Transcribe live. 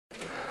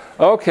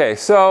Okay,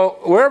 so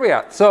where are we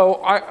at? So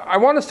I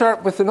want to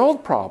start with an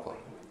old problem.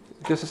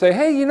 Just to say,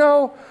 hey, you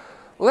know,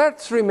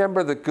 let's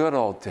remember the good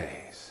old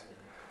days.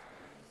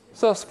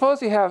 So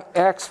suppose you have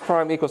x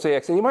prime equals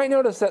ax. And you might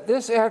notice that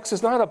this x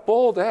is not a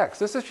bold x.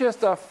 This is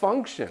just a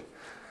function.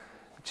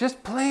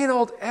 Just plain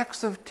old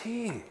x of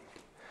t.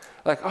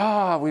 Like,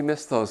 ah, we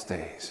miss those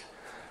days.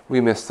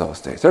 We miss those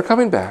days. They're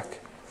coming back.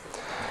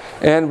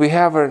 And we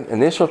have an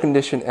initial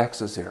condition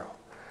x is 0.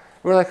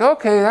 We're like,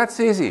 okay, that's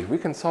easy. We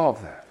can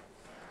solve that.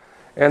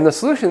 And the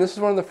solution, this is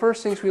one of the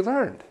first things we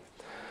learned,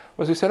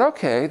 was we said,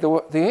 okay,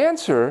 the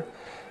answer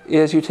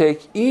is you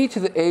take e to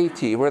the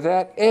at, where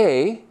that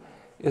a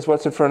is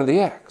what's in front of the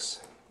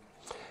x.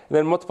 And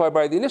then multiply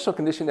by the initial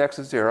condition x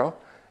is 0,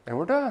 and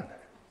we're done.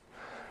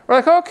 We're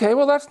like, okay,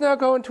 well, let's now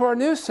go into our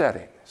new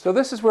setting. So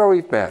this is where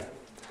we've been.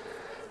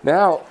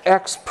 Now,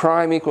 x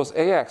prime equals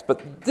ax.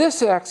 But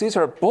this x, these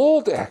are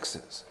bold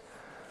x's.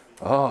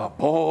 Oh,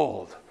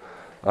 bold.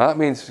 Well, that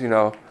means, you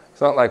know,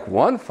 it's not like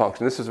one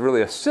function. This is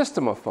really a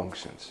system of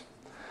functions.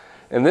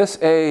 And this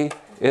a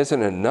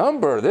isn't a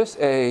number. This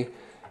a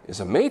is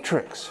a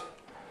matrix.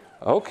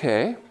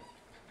 Okay.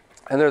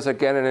 And there's,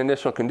 again, an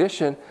initial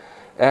condition,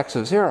 x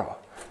of 0.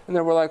 And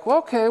then we're like, well,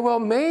 okay, well,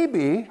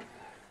 maybe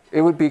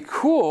it would be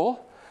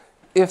cool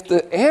if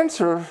the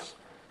answers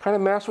kind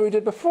of match what we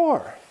did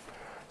before.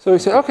 So we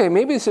say, okay,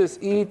 maybe this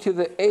is e to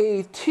the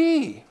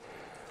at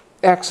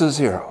x is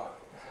 0,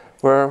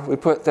 where we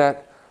put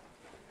that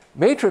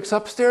matrix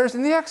upstairs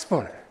in the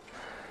exponent.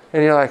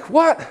 And you're like,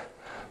 what?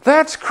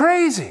 That's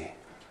crazy.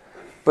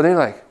 But then you're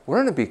like,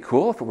 wouldn't it be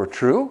cool if it were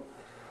true?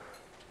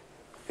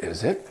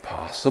 Is it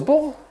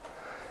possible?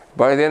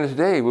 By the end of the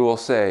day, we will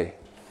say,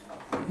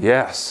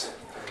 yes,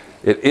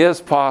 it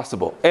is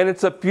possible. And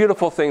it's a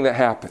beautiful thing that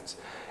happens.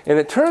 And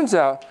it turns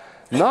out,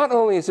 not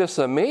only is this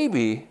a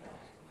maybe,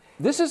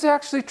 this is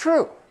actually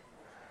true.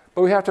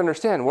 But we have to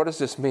understand, what does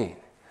this mean?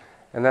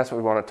 And that's what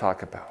we want to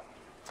talk about.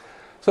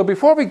 So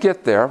before we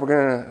get there, we're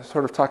going to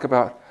sort of talk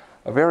about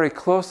a very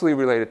closely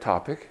related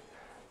topic.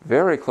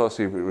 Very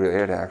closely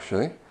related,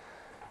 actually.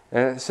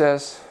 And it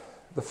says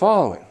the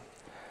following.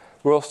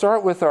 We'll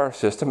start with our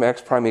system,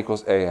 x prime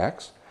equals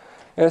ax.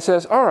 And it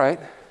says, all right,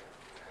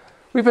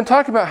 we've been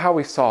talking about how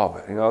we solve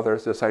it. You know,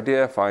 there's this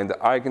idea, find the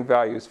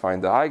eigenvalues,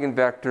 find the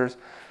eigenvectors.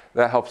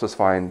 That helps us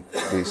find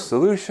these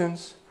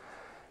solutions.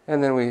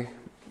 And then we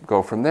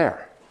go from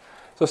there.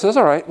 So it says,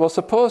 all right, well,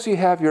 suppose you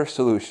have your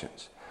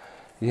solutions.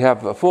 You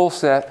have a full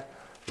set,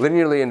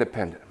 linearly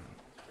independent.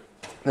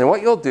 And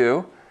what you'll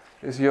do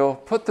is you'll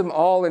put them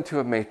all into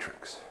a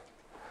matrix.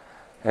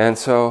 And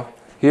so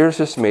here's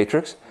this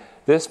matrix.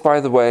 This, by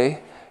the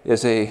way,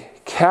 is a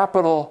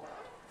capital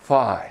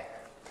Phi.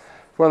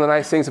 One of the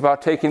nice things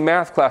about taking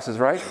math classes,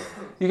 right?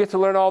 You get to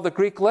learn all the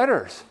Greek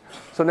letters.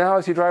 So now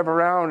as you drive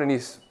around and you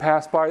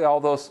pass by all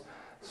those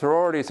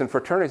sororities and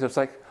fraternities, it's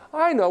like,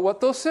 I know what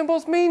those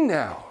symbols mean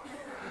now.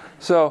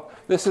 So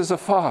this is a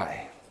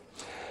phi.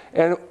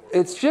 And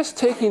it's just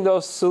taking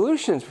those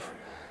solutions,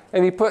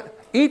 and you put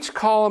each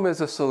column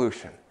as a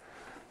solution.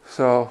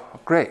 So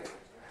great.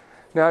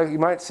 Now you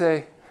might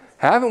say,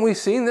 haven't we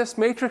seen this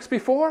matrix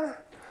before?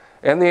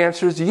 And the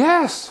answer is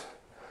yes,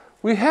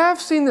 we have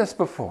seen this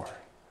before.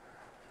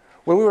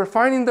 When we were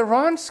finding the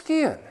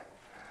Wronskian,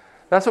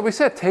 that's what we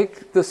said.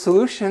 Take the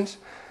solutions,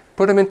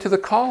 put them into the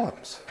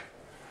columns.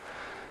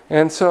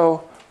 And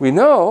so we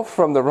know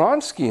from the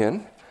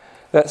Wronskian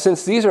that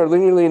since these are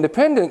linearly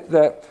independent,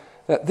 that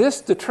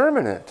this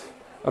determinant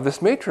of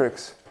this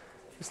matrix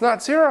is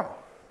not 0.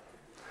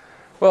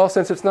 Well,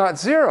 since it's not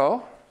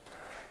 0,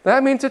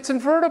 that means it's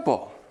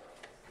invertible.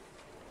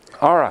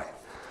 All right.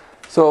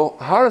 So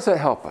how does that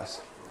help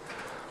us?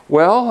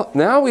 Well,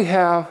 now we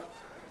have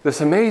this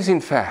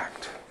amazing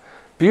fact,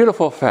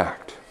 beautiful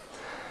fact.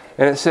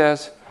 And it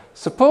says,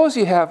 suppose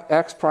you have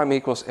x prime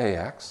equals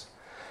ax,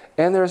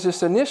 and there's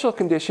this initial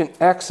condition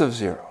x of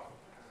 0.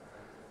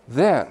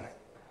 Then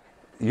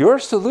your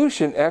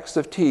solution x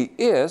of t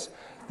is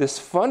this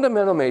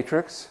fundamental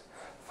matrix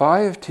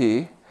phi of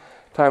t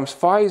times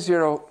phi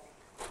 0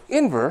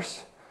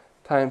 inverse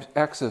times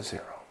x of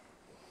 0.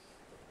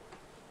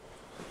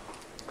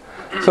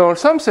 So in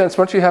some sense,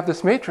 once you have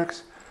this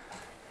matrix,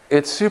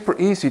 it's super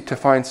easy to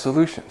find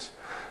solutions.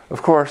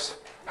 Of course,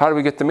 how do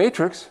we get the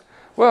matrix?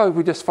 Well,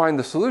 we just find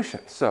the solution.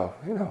 So,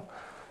 you know,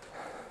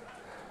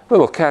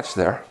 little catch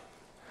there.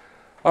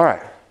 All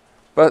right,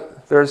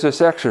 but there's this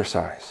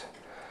exercise.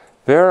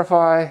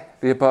 Verify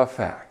the above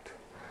fact.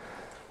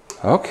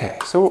 Okay,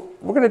 so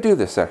we're going to do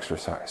this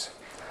exercise.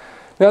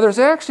 Now, there's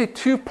actually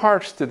two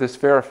parts to this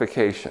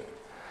verification.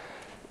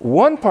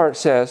 One part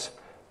says,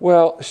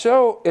 well,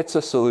 show it's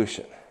a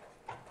solution.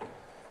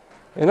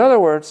 In other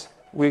words,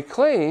 we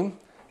claim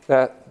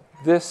that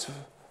this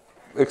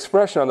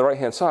expression on the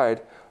right-hand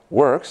side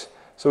works,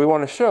 so we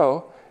want to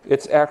show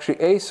it's actually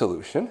a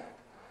solution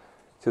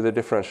to the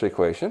differential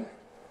equation.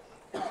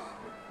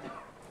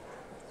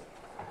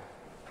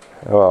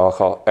 Well, I'll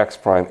call x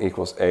prime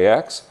equals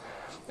ax.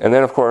 And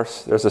then, of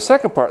course, there's a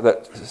second part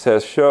that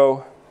says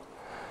show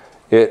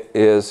it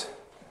is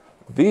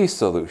the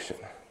solution.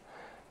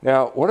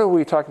 Now, what are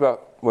we talking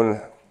about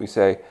when we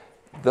say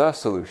the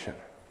solution.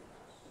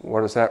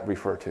 What does that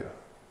refer to?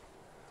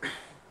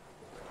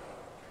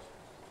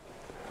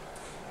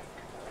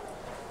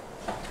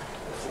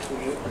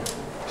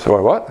 So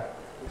what?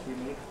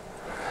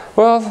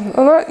 Well,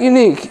 not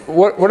unique.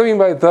 What do we mean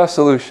by the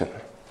solution?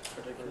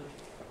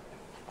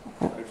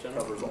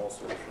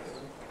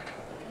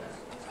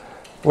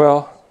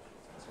 Well,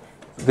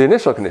 the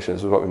initial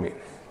conditions is what we mean.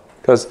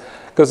 Because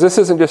this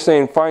isn't just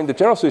saying find the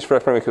general solution for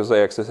x prime equals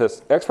ax. It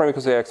says x prime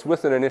equals ax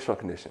with an initial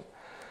condition.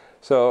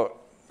 So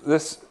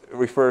this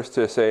refers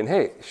to saying,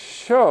 hey,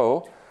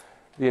 show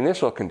the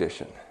initial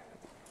condition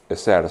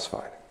is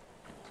satisfied.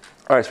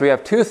 All right, so we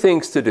have two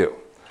things to do.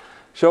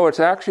 Show it's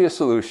actually a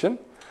solution,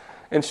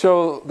 and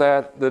show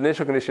that the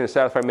initial condition is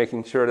satisfied,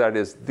 making sure that it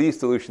is the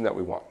solution that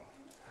we want.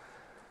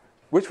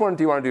 Which one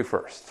do you want to do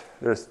first?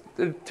 There are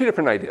two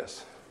different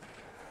ideas.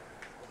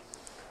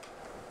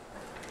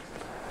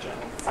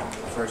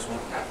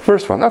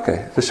 First one,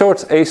 okay. To show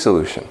it's a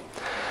solution.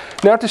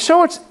 Now, to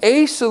show it's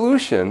a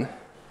solution,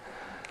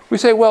 we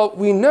say, well,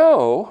 we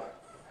know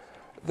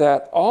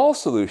that all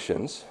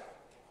solutions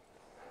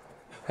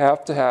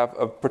have to have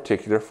a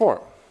particular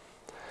form.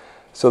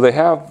 So they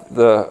have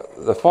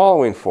the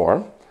following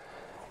form,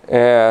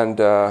 and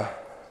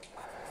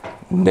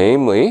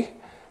namely,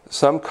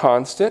 some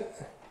constant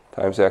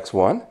times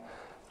x1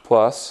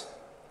 plus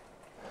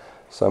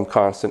some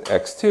constant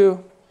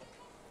x2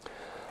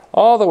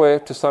 all the way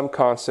up to some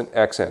constant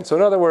xn. So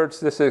in other words,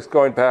 this is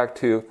going back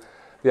to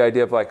the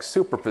idea of like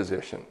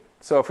superposition.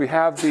 So if we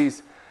have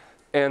these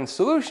n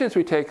solutions,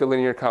 we take a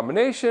linear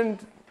combination,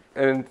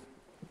 and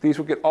these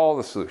will get all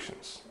the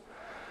solutions.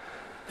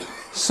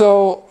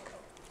 So,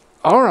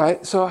 all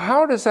right, so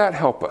how does that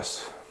help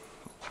us?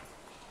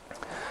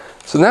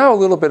 So now a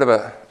little bit of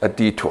a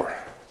detour.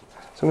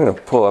 So I'm going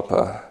to pull up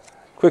a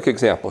quick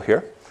example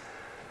here.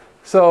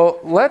 So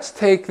let's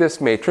take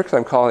this matrix.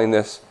 I'll call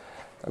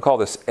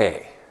this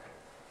A.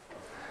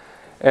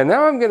 And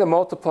now I'm going to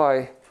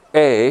multiply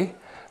A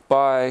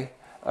by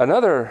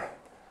another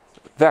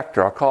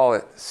vector. I'll call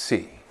it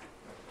C.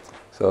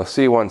 So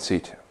C1,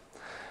 C2.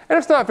 And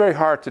it's not very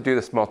hard to do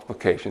this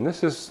multiplication.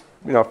 This is,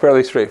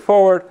 fairly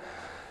straightforward.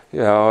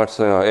 It's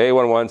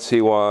A11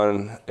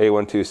 C1,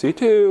 A12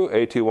 C2,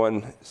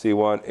 A21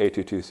 C1,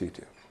 A22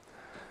 C2.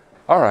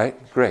 All right,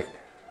 great.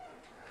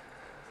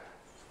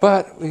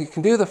 But we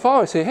can do the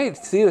following. Say, hey,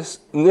 see this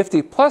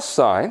nifty plus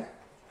sign?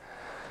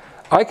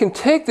 I can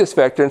take this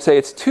vector and say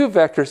it's two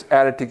vectors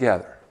added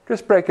together.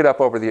 Just break it up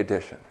over the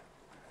addition.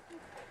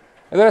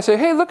 And then I say,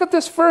 hey, look at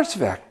this first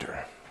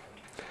vector.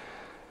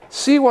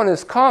 C1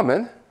 is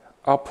common.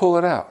 I'll pull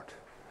it out.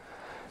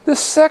 This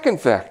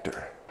second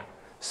vector,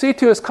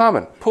 C2 is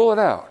common. Pull it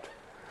out.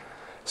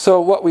 So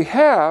what we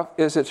have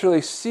is it's really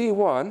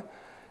C1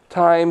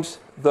 times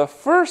the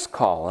first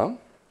column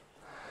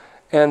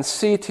and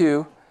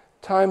C2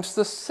 times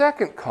the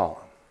second column.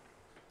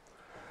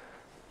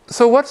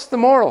 So what's the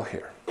moral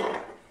here?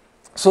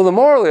 So the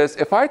moral is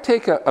if I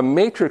take a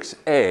matrix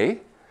A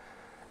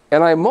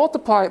and I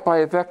multiply it by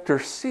a vector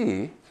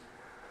C,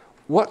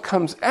 what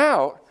comes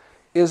out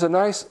is a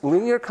nice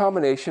linear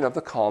combination of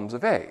the columns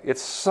of A.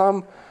 It's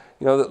some,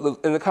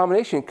 and the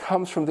combination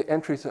comes from the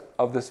entries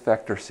of this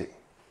vector C.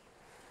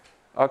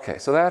 Okay,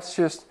 so that's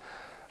just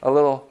a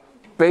little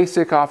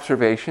basic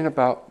observation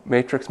about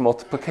matrix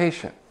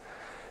multiplication.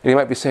 And you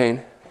might be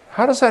saying,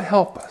 how does that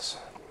help us?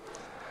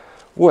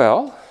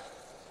 Well,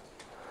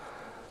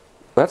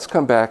 let's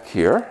come back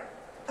here.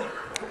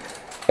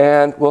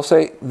 And we'll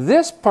say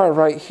this part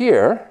right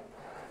here,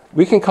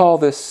 we can call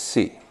this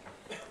C.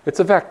 It's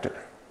a vector.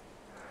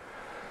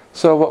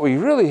 So what we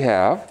really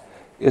have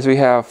is we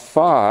have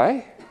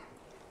phi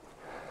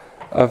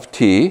of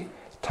t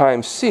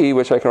times c,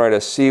 which I can write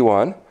as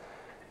C1,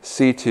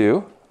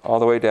 C2, all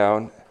the way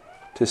down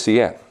to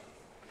Cn.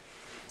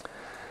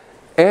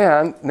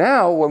 And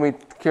now when we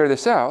carry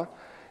this out,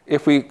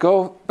 if we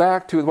go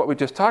back to what we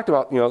just talked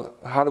about,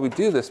 how do we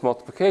do this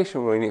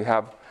multiplication when you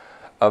have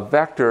a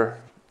vector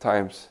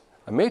times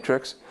a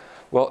matrix?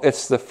 Well,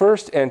 it's the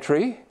first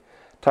entry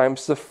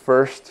times the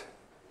first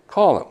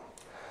column.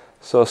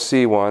 So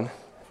C1,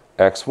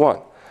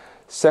 x1.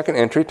 Second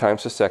entry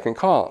times the second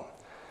column.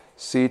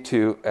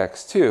 C2,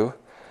 x2.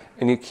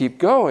 And you keep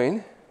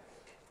going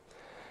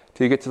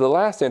till you get to the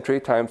last entry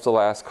times the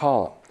last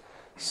column.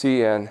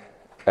 Cn,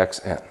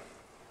 xn.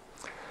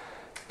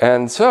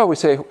 And so we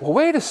say, well,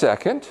 wait a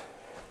second.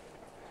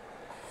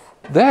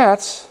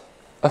 That's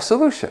a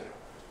solution.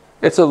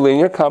 It's a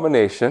linear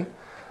combination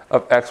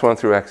of x1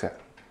 through xn.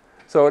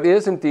 So it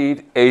is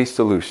indeed a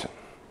solution.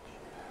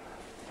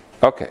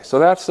 Okay, so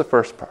that's the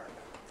first part.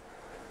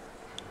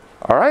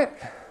 All right.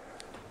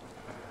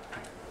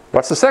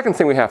 What's the second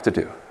thing we have to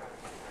do?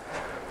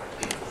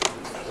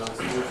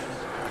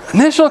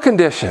 Initial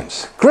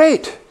conditions.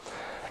 Great.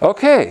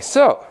 Okay,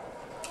 so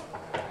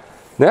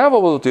now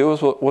what we'll do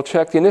is we'll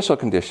check the initial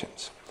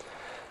conditions.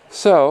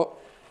 So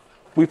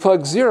we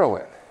plug 0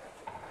 in.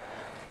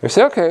 We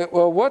say, okay,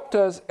 well, what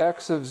does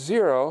x of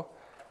 0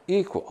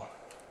 equal?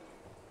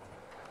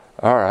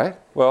 All right.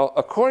 Well,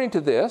 according to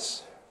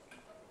this,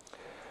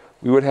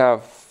 we would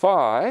have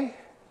phi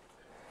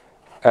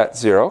at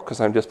 0,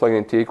 because I'm just plugging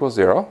in t equals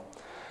 0.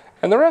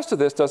 And the rest of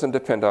this doesn't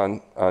depend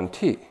on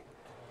t.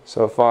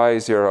 So phi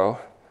 0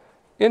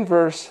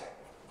 inverse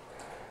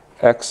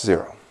x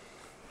 0.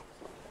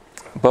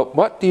 But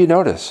what do you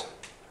notice?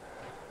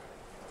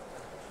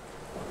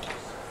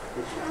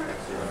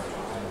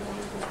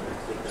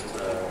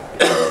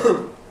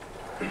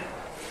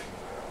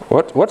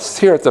 What's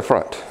here at the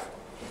front?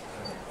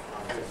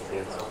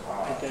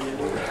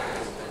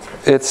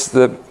 It's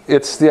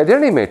the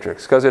identity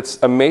matrix, because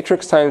it's a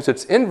matrix times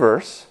its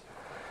inverse,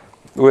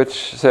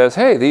 which says,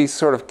 hey, these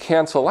sort of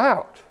cancel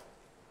out.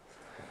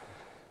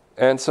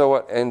 And so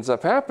what ends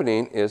up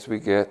happening is we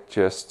get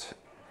just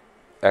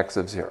x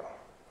of 0.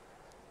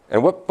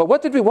 But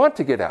what did we want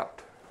to get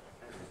out?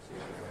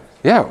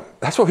 Yeah,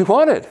 that's what we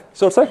wanted.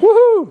 So it's like,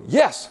 woohoo,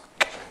 yes,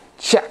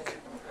 check.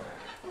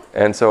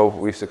 And so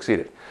we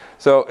succeeded.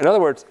 So in other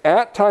words,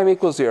 at time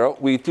equals 0,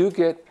 we do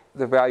get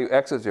the value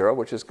x of 0,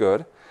 which is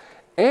good.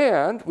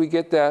 And we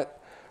get that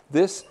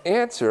this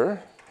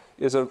answer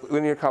is a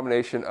linear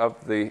combination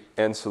of the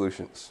n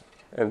solutions.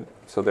 And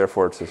so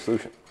therefore it's a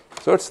solution.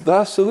 So it's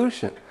the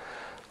solution.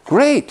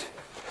 Great.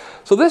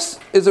 So this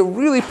is a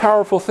really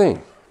powerful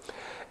thing.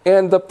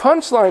 And the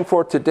punchline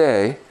for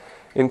today,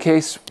 in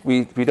case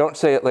we don't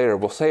say it later,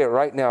 we'll say it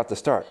right now at the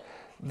start.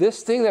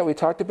 This thing that we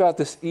talked about,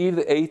 this e to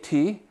the at,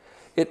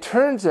 it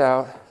turns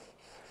out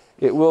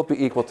it will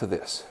be equal to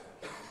this.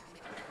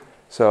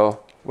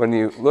 So when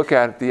you look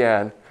at the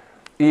end,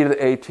 e to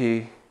the at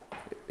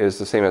is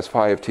the same as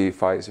phi of t,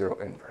 phi 0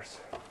 inverse.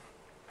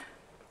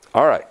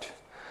 All right.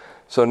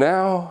 So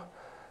now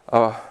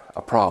a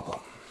problem.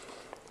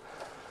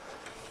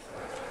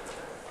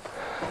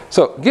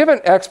 So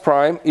given x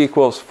prime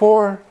equals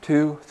 4,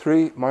 2,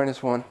 3,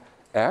 minus 1,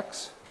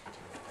 x.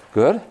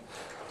 Good.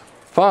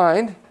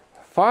 Find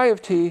phi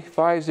of t,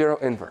 phi 0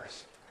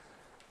 inverse.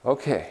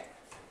 Okay,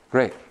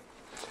 great.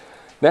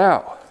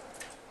 Now,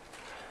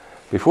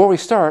 before we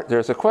start,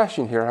 there's a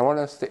question here. I want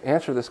us to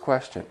answer this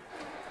question.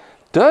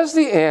 Does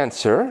the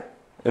answer,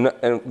 and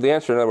the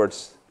answer, in other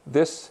words,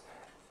 this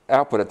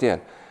output at the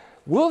end,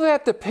 will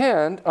that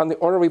depend on the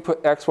order we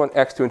put x1,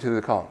 x2 into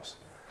the columns?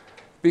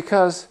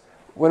 Because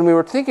when we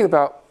were thinking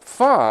about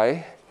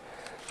phi,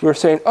 we were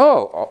saying,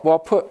 oh, well, I'll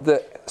put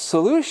the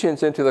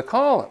solutions into the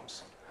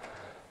columns.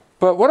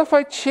 But what if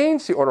I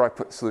change the order I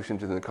put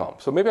solutions into the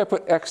columns? So maybe I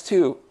put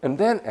x2 and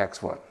then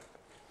x1.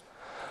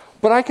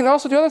 But I can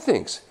also do other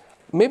things.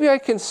 Maybe I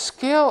can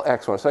scale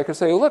x1. So I can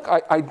say, look,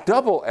 I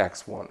double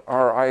x1,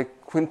 or I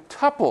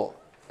quintuple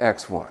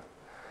x1.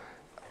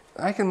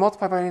 I can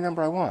multiply by any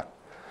number I want.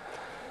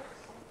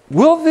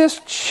 Will this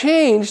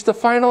change the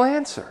final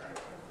answer?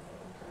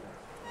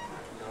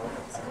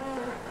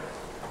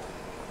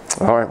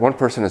 All right, one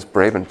person is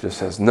brave and just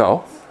says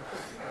no.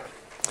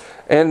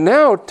 And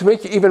now, to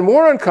make you even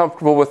more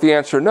uncomfortable with the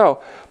answer no,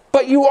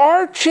 but you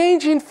are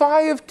changing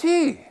phi of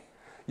t.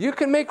 You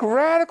can make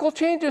radical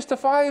changes to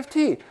phi of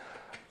t.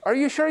 Are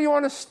you sure you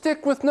want to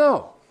stick with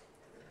no?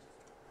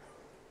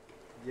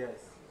 Yes.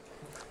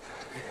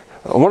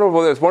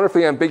 There's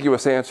wonderfully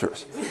ambiguous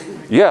answers.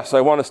 Yes,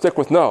 I want to stick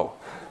with no.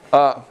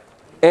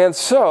 And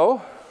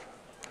so,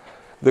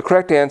 the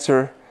correct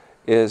answer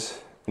is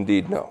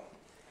indeed no.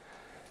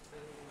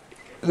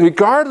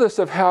 Regardless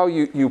of how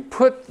you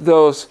put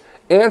those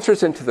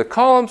answers into the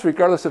columns,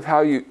 regardless of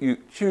how you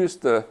choose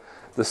the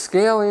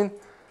scaling,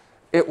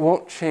 it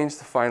won't change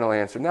the final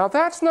answer. Now,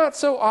 that's not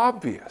so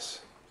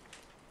obvious.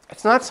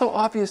 It's not so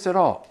obvious at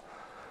all.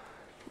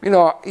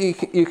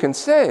 You can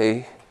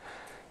say,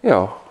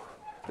 it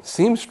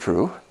seems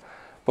true,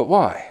 but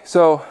why?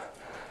 So,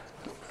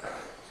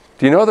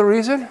 do you know the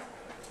reason?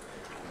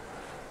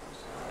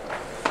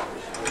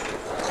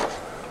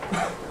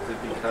 Is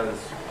it because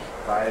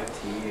phi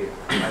of t,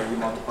 you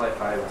multiply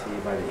phi of t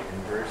by the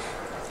inverse?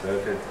 So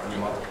if you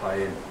multiply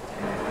it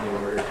in any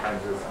order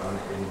times its own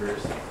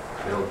inverse,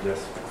 it'll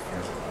just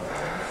cancel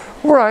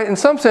out. Right. In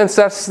some sense,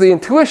 that's the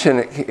intuition.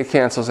 It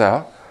cancels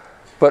out.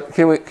 But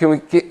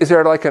is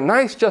there like a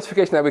nice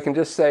justification that we can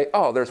just say,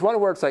 oh, there's one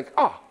word, it's like,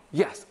 oh,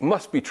 yes, it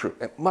must be true.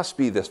 It must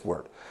be this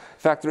word. In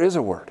fact, there is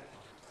a word.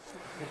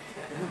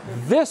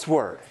 This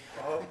word.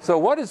 So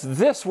what is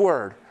this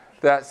word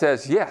that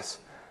says yes?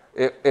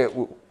 A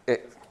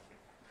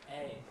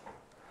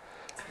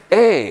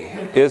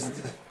is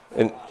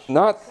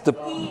not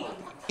the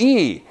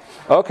E.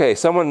 Okay,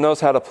 someone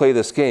knows how to play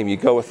this game. You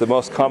go with the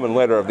most common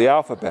letter of the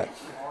alphabet.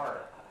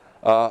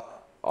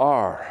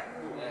 R.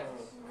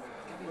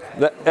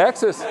 The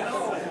X is.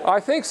 I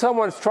think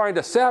someone's trying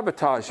to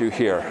sabotage you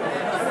here.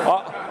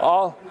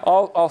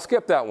 I'll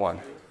skip that one.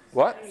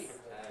 What?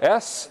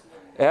 S.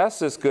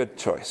 S is good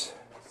choice.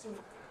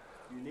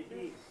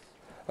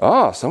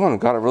 Oh, someone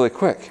got it really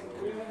quick.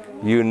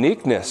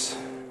 Uniqueness.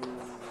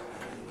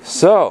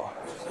 So,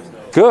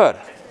 good.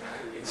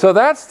 So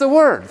that's the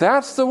word.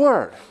 That's the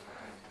word.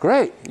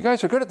 Great. You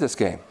guys are good at this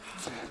game.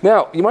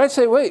 Now, you might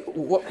say, wait,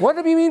 what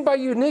do you mean by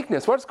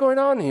uniqueness? What's going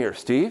on here,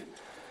 Steve?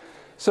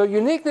 So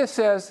uniqueness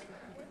says,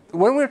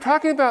 when we're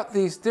talking about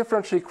these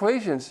differential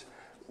equations,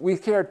 we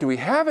care, do we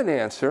have an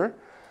answer?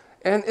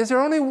 And is there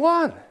only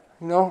one?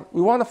 You know,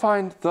 we want to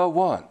find the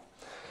one.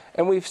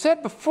 And we've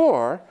said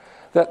before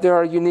that there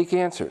are unique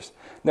answers.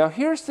 Now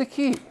here's the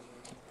key.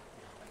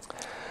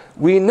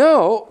 We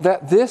know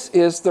that this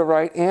is the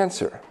right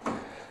answer.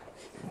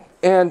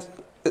 And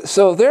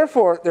so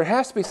therefore, there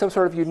has to be some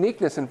sort of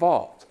uniqueness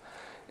involved.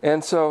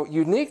 And so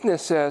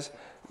uniqueness says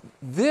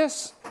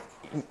this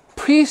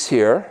piece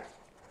here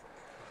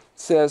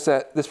says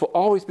that this will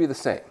always be the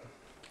same.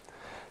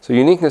 So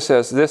uniqueness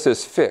says this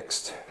is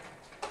fixed,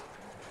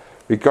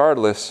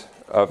 regardless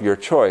of your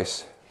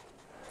choice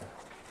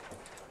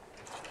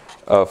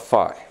of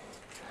phi.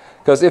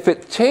 Because if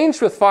it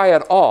changed with phi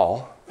at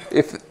all,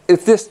 if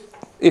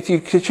you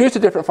could choose a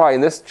different phi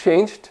and this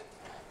changed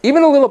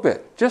even a little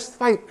bit, just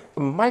by a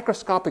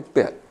microscopic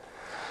bit,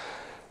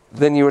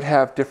 then you would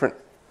have different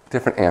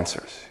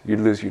answers.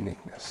 You'd lose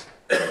uniqueness.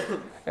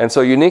 And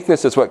so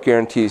uniqueness is what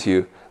guarantees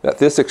you that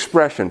this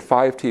expression,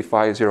 5t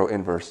phi 0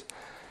 inverse,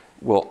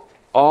 will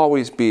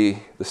always be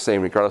the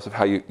same regardless of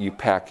how you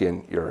pack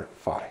in your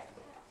phi.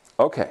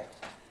 Okay.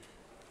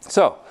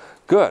 So,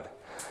 good.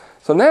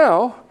 So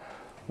now,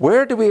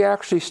 where do we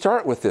actually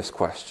start with this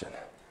question?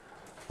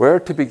 Where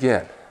to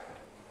begin?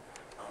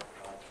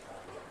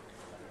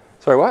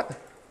 Sorry, what?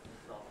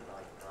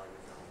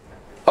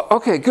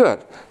 Okay,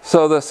 good.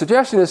 So the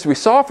suggestion is we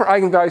solve for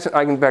eigenvalues and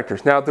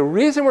eigenvectors. Now, the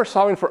reason we're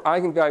solving for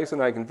eigenvalues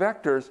and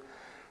eigenvectors,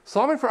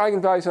 solving for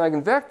eigenvalues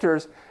and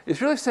eigenvectors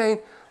is really saying,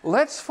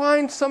 let's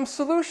find some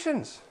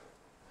solutions.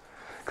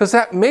 Because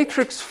that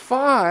matrix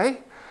phi,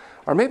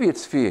 or maybe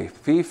it's phi,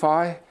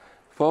 phi,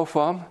 pho,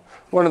 phum,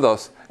 one of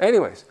those.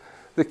 Anyways,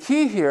 the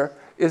key here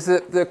is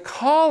that the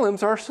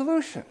columns are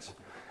solutions.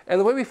 And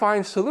the way we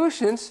find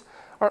solutions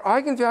are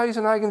eigenvalues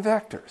and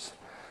eigenvectors.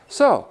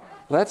 So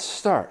let's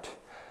start.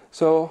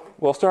 So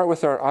we'll start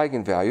with our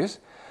eigenvalues.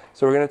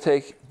 So we're going to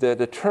take the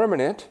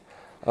determinant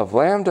of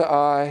lambda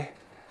I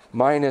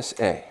minus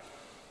a,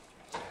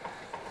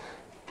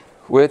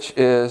 which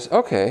is,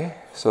 okay,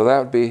 so that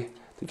would be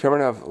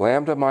determinant of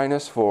lambda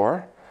minus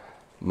 4,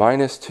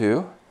 minus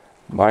 2,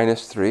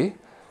 minus 3,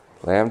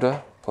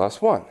 lambda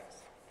plus 1.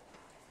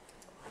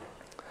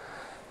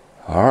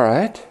 All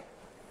right.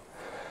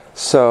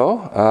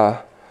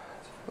 So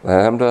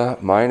lambda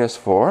minus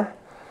 4,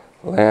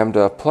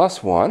 lambda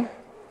plus 1,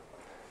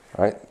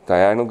 right,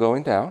 diagonal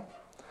going down,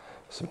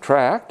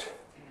 subtract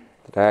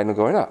the diagonal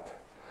going up,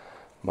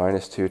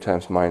 minus 2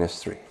 times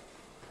minus 3.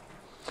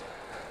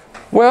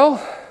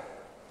 Well,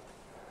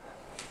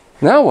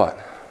 now what?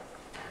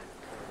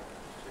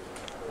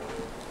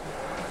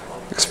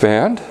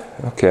 Expand.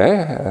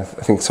 Okay, I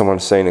think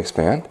someone's saying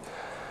expand.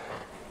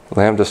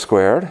 Lambda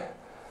squared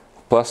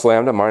plus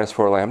lambda minus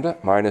 4 lambda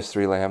minus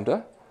 3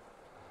 lambda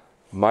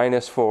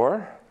minus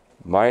 4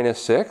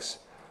 minus 6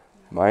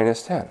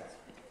 minus 10.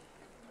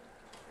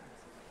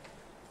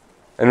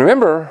 And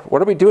remember,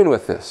 what are we doing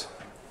with this?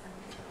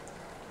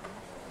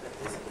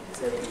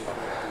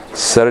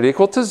 Set it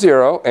equal to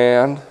 0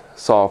 and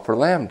solve for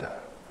lambda.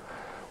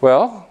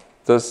 Well,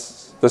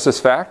 does this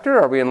factor?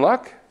 Are we in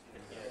luck?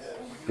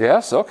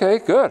 Yes, okay,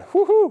 good.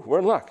 Woohoo, we're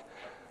in luck.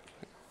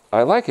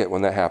 I like it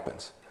when that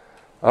happens.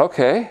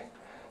 Okay,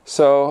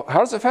 so how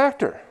does it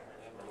factor?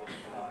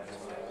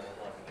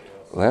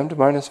 Lambda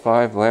minus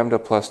 5, lambda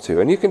plus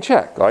 2. And you can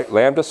check, right?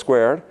 Lambda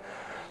squared,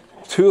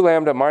 2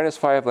 lambda minus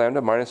 5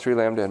 lambda minus 3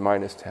 lambda and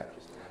minus 10.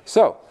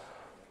 So,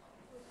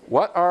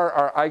 what are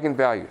our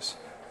eigenvalues?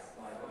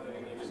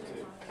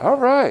 All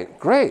right,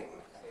 great.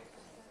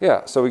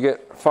 Yeah, so we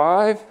get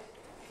 5,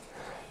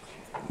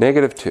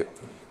 negative 2.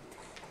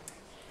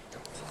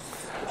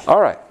 All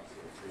right.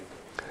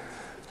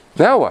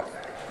 Now what?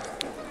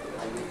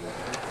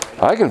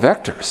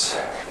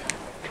 Eigenvectors.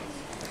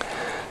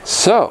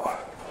 So,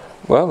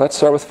 well, let's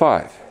start with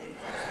 5.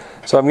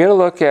 So I'm going to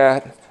look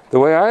at, the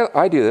way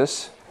I do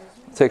this,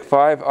 take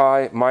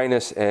 5i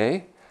minus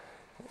a,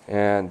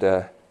 and do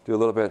a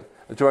little bit,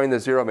 drawing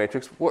the zero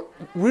matrix. What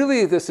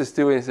really this is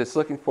doing is it's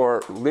looking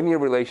for linear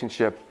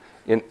relationship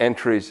in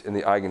entries in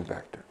the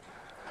eigenvector.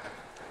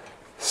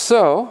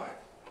 So,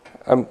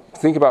 I'm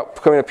thinking about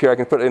coming up here, I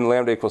can put in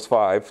lambda equals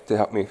 5 to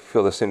help me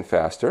fill this in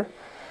faster.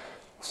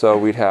 So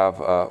we'd have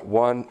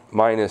 1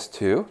 minus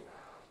 2,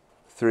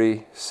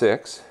 3,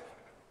 6,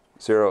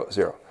 0,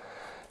 0.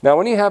 Now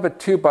when you have a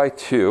 2 by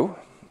 2,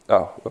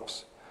 oh,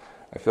 whoops,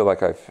 I feel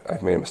like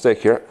I've made a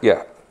mistake here.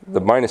 Yeah,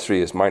 the minus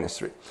 3 is minus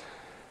 3.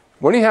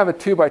 When you have a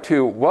 2 by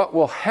 2, what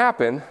will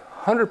happen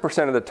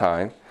 100% of the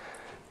time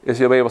is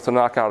you'll be able to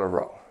knock out a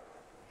row.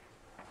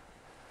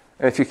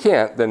 And if you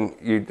can't, then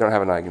you don't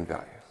have an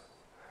eigenvalue.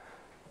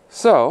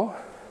 So,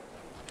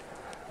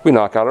 we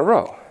knock out a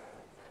row.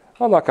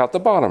 I'll knock out the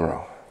bottom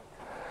row,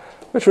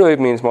 which really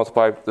means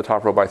multiply the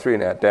top row by 3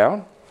 and add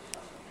down.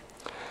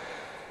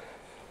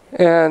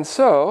 And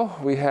so,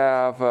 we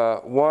have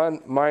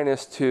 1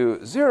 minus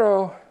 2,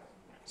 0,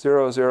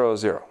 0, 0,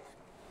 0.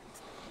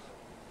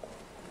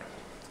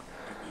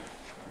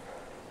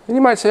 And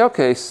you might say,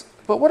 okay,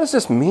 but what does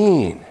this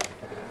mean?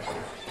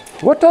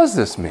 What does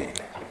this mean?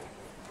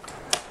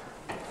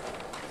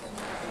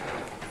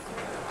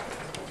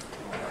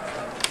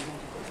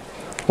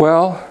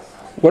 Well,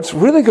 what's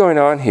really going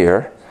on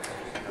here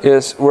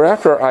is we're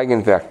after our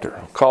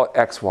eigenvector. Call it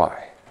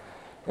xy.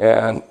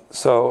 And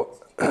so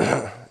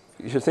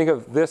you should think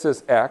of this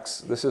as x,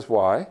 this is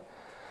y.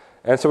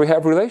 And so we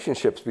have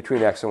relationships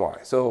between x and y.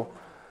 So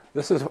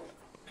this is,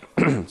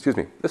 excuse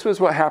me, this is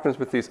what happens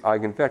with these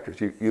eigenvectors.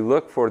 You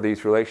look for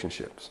these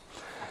relationships.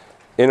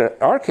 In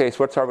our case,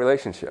 what's our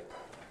relationship?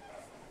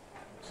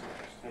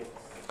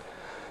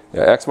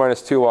 Yeah, x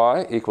minus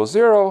 2y equals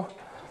 0,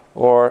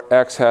 or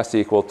x has to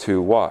equal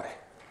 2y.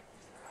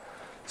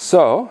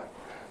 So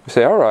we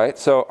say, all right,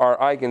 so our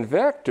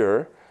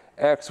eigenvector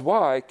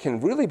xy can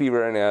really be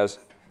written as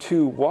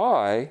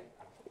 2y,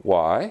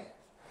 y,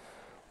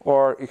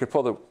 or you could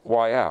pull the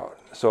y out.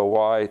 So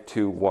y,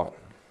 2, 1.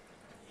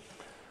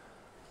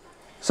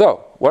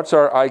 So what's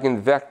our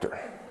eigenvector?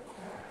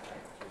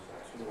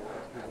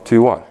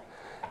 2, 1.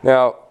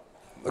 Now,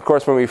 of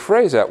course, when we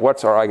phrase that,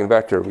 what's our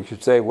eigenvector, we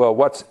should say, well,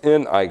 what's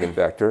an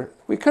eigenvector?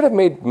 We could have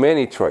made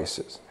many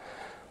choices.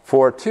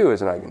 4, 2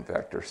 is an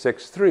eigenvector.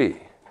 6, 3.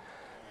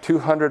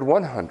 200,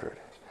 100.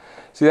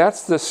 See,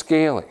 that's the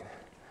scaling.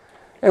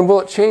 And will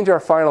it change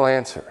our final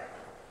answer?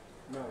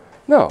 No.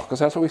 No, because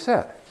that's what we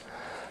said.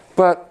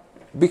 But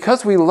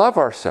because we love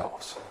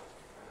ourselves,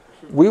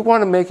 we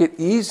want to make it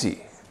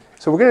easy.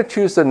 So we're going to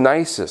choose the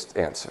nicest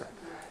answer,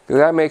 because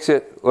that makes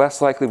it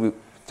less likely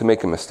to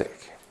make a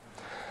mistake.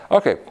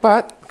 Okay,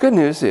 but good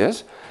news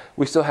is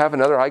we still have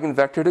another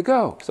eigenvector to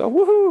go. So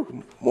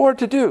woohoo, more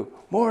to do,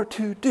 more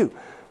to do,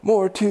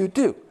 more to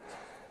do.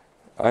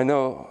 I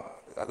know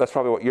that's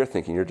probably what you're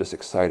thinking. You're just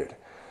excited.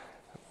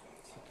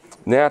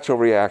 Natural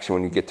reaction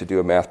when you get to do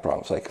a math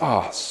problem. It's like,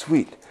 oh,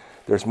 sweet.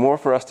 There's more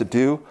for us to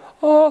do.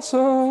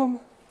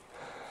 Awesome.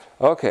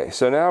 Okay,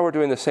 so now we're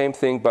doing the same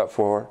thing, but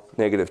for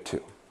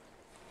 -2.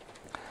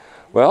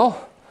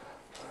 Well,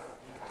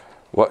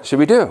 what should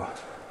we do?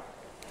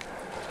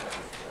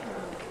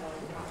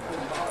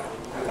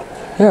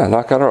 Yeah,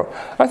 knock out a row.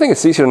 I think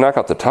it's easier to knock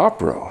out the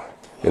top row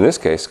in this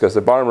case, because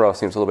the bottom row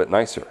seems a little bit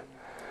nicer.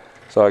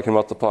 So I can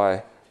multiply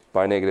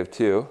by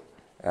 -2,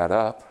 add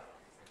up.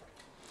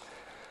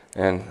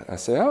 And I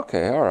say,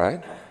 okay, all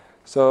right.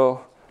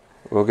 So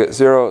we'll get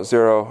 0,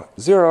 0,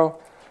 0,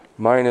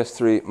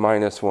 -3,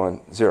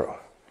 -1, 0.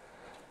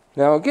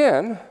 Now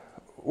again,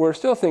 we're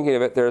still thinking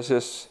of it, there's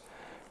this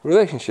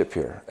relationship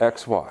here,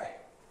 x, y.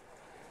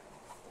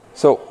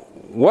 So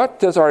what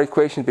does our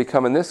equation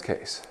become in this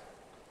case?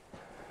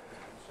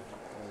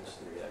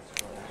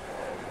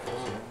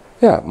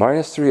 Yeah,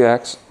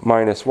 -3x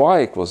minus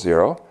y equals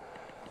 0.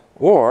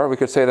 Or we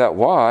could say that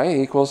y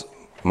equals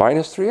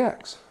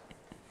 -3x.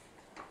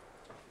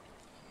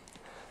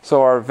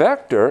 So our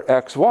vector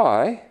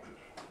xy,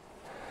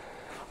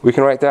 we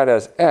can write that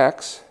as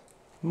x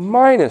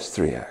minus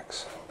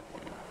 3x.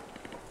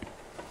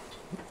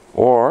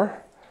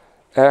 Or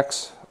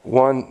x,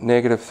 1,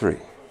 -3.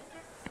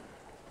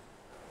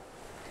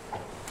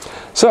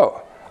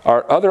 So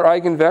our other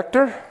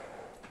eigenvector,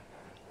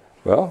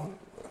 well,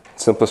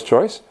 simplest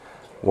choice,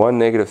 1,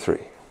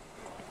 -3.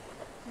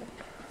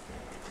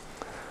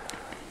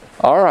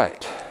 All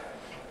right.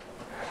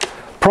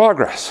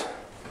 Progress.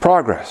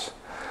 Progress.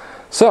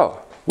 So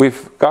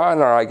we've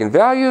gotten our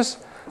eigenvalues.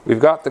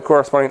 We've got the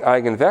corresponding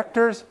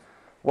eigenvectors.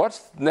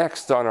 What's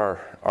next on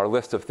our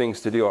list of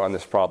things to do on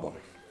this problem?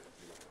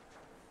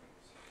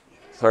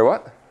 Sorry,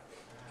 what?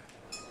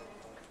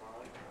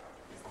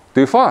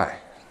 Do phi.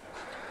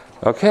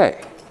 Okay.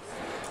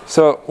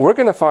 So we're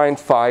going to find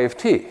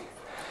 5t.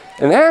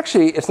 And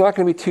actually, it's not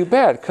going to be too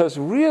bad, because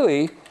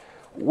really,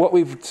 what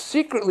we've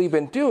secretly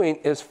been doing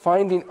is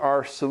finding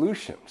our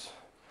solutions.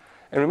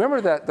 And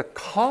remember that the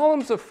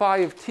columns of phi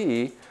of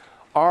t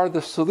are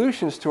the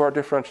solutions to our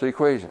differential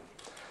equation.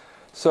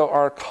 So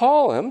our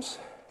columns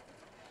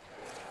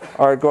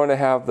are going to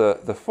have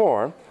the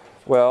form,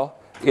 well,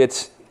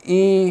 it's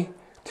e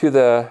to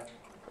the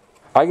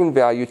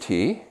eigenvalue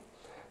t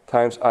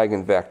times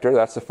eigenvector,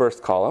 that's the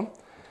first column.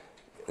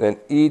 Then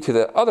e to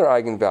the other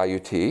eigenvalue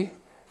t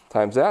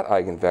times that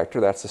eigenvector,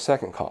 that's the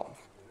second column.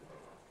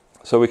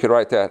 So we could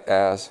write that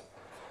as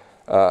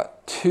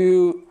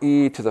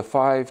 2e to the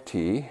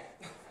 5t,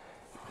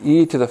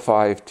 e to the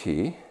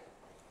 5t,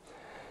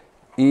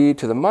 e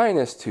to the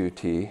minus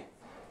 2t,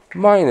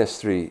 minus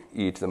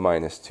 3e to the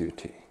minus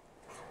 2t.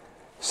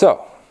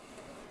 So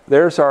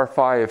there's our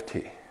phi of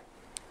t.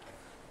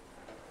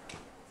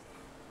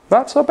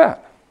 Not so bad.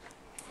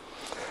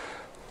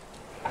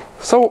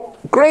 So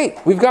great,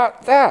 we've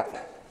got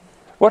that.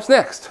 What's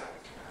next?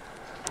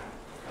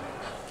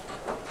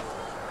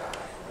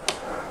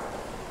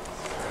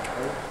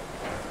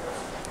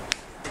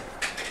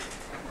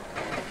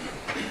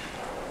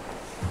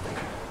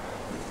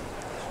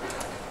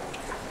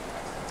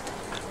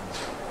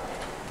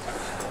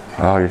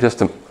 Oh, you're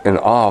just in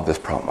awe of this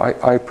problem.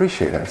 I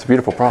appreciate it. It's a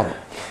beautiful problem.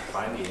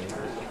 Find the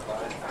inverse of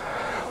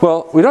phi.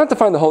 Well, we don't have to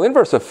find the whole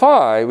inverse of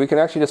phi. We can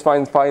actually just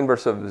find phi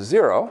inverse of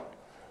 0.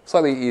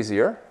 Slightly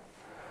easier.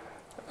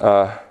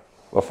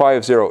 Well, phi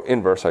of 0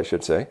 inverse, I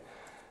should say.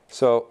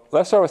 So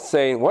let's start with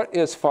saying, what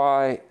is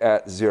phi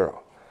at 0?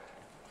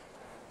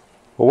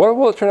 Well, what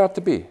will it turn out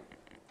to be?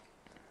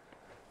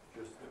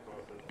 Just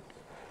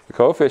the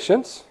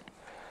coefficients.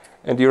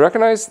 And do you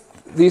recognize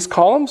these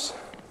columns?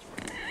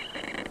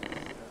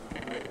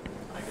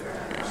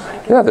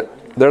 Yeah,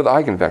 they're the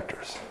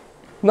eigenvectors.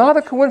 Not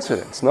a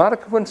coincidence, not a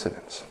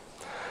coincidence.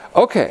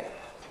 Okay,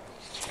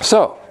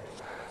 so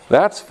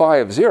that's phi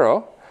of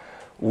 0.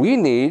 We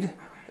need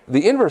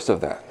the inverse of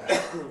that.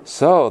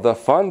 So the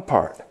fun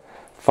part,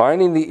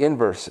 finding the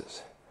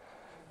inverses.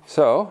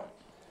 So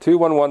 2,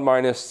 1, 1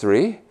 minus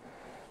 3.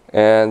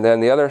 And then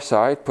the other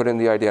side, put in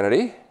the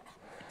identity.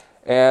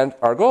 And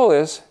our goal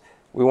is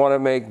we want to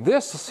make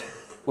this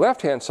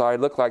left-hand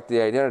side look like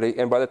the identity.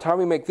 And by the time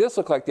we make this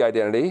look like the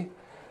identity,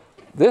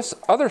 this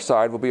other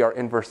side will be our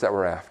inverse that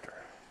we're after.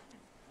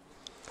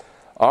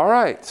 All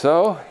right,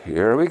 so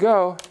here we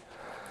go.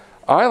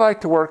 I like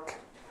to work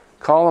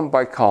column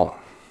by column.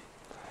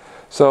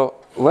 So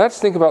let's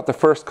think about the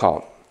first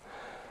column.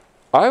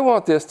 I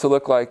want this to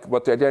look like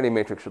what the identity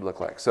matrix should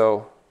look like.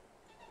 So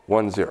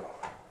 1, 0.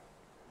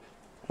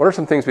 What are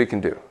some things we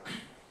can do?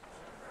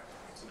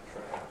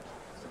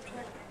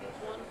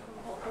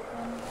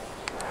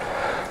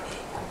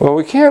 Well,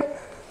 we can't,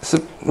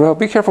 well,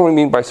 be careful what we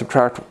mean by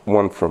subtract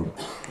 1 from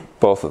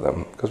both of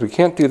them, because we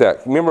can't do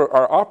that. Remember,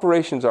 our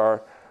operations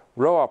are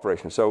row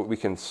operations. So we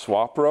can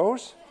swap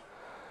rows,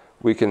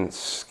 we can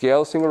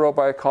scale a single row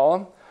by a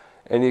column,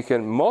 and you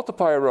can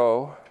multiply a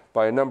row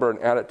by a number and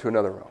add it to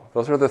another row.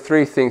 Those are the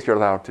 3 things you're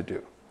allowed to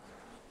do,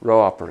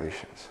 row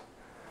operations.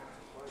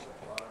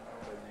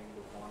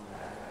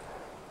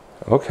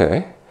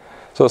 Okay,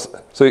 so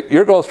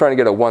your goal is trying to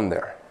get a 1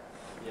 there.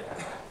 Yeah.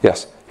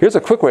 Yes, here's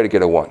a quick way to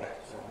get a 1.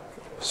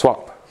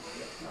 Swap.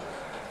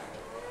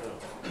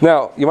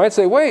 Now, you might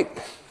say, wait,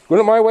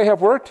 wouldn't my way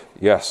have worked?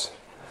 Yes.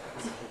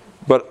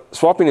 But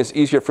swapping is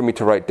easier for me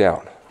to write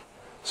down.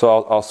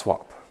 So I'll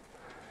swap.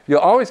 You'll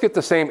always get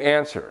the same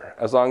answer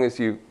as long as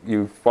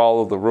you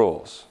follow the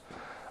rules.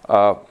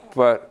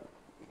 But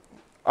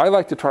I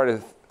like to try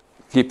to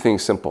keep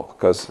things simple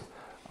because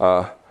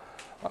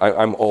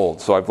I'm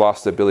old, so I've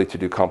lost the ability to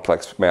do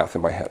complex math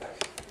in my head.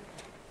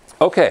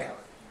 Okay,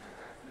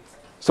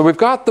 so we've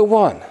got the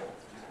 1.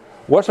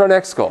 What's our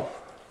next goal?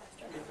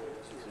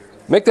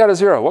 Make that a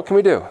 0. What can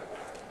we do?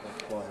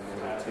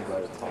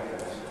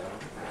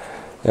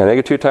 Yeah,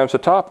 negative 2 times the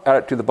top, add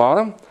it to the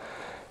bottom.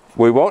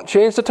 We won't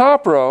change the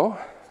top row.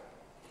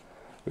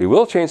 We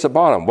will change the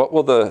bottom. What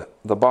will the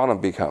bottom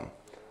become?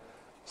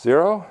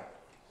 0,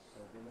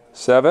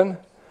 7,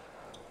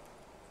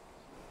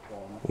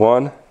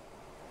 1,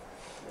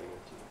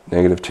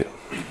 negative 2.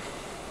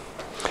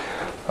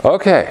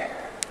 Okay,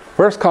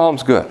 first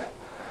column's good.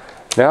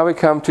 Now we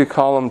come to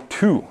column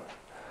 2.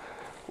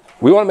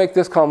 We want to make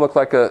this column look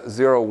like a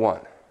 0, 1.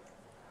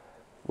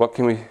 What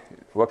can we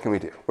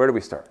do? Where do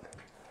we start?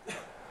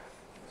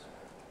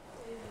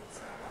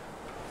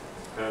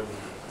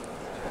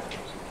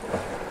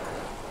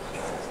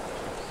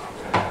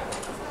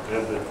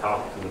 The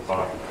top to the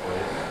bottom.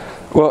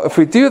 Well, if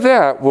we do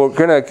that, we're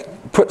going to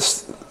put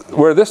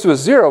where this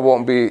was 0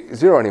 won't be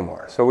 0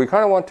 anymore. So we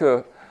kind of want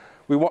to.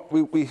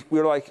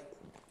 We're like,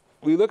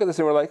 we look at this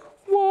and we're like,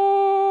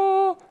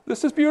 whoa,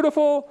 this is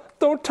beautiful.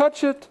 Don't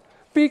touch it.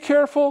 Be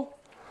careful.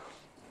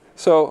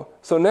 So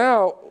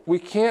now we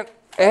can't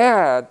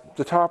add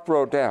the top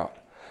row down,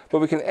 but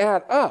we can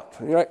add up.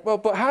 And you're like, well,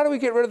 but how do we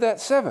get rid of that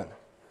 7?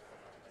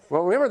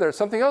 Well, remember, there's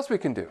something else we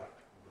can do.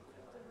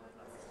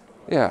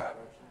 Yeah.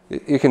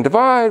 You can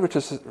divide, which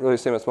is really the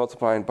same as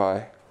multiplying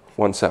by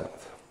 1/7.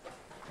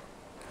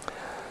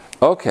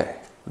 Okay,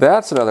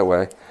 that's another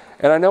way.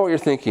 And I know what you're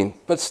thinking,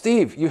 but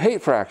Steve, you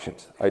hate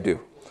fractions. I do.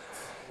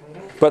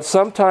 But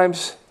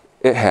sometimes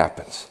it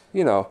happens.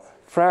 You know,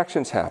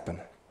 fractions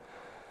happen.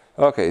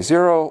 Okay,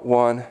 0,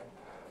 1,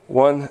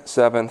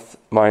 1/7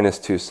 minus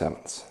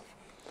 2/7.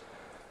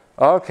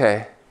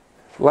 Okay,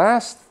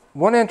 last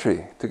one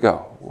entry to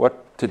go.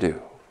 What to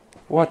do?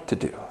 What to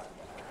do?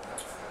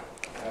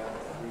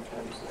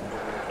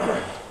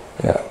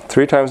 Yeah,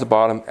 3 times the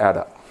bottom, add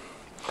up.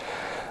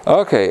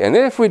 Okay, and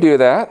if we do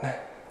that,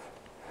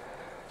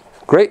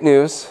 great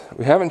news,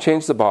 we haven't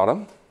changed the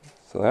bottom,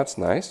 so that's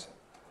nice.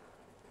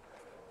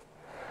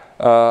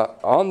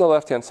 On the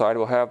left-hand side,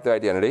 we'll have the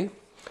identity.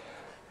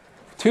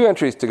 2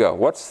 entries to go.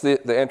 What's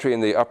the entry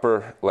in the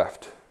upper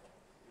left?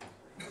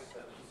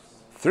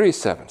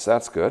 3/7,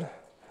 that's good.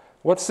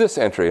 What's this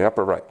entry in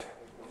upper right?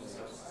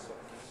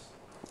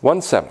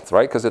 1/7,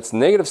 right? Because it's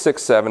negative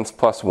 6/7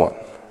 plus 1.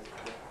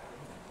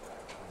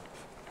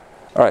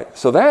 All right,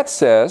 so that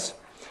says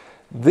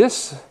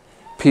this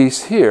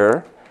piece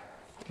here,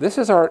 this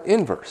is our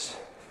inverse.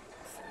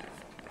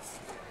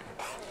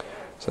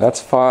 So that's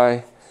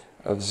phi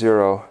of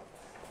 0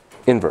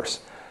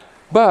 inverse.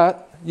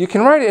 But you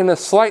can write it in a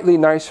slightly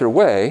nicer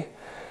way.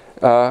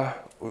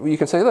 You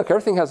can say, look,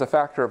 everything has a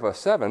factor of a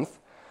 7th.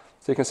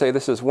 So you can say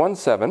this is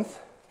 1/7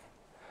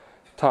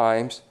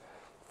 times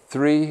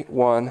 3,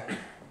 1,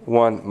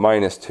 1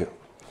 minus 2.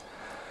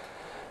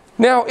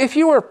 Now, if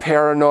you were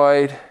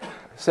paranoid,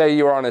 say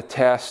you were on a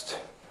test,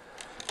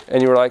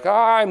 and you were like,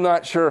 I'm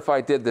not sure if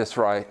I did this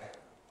right,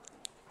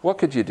 what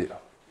could you do?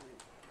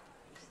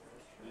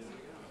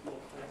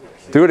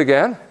 Do it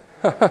again?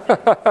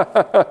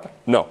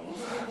 No.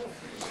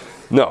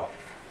 No.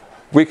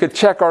 We could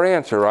check our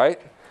answer, right?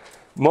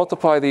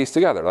 Multiply these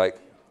together. Like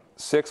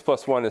 6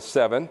 plus 1 is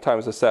 7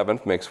 times the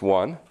 7th makes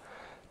 1.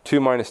 2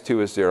 minus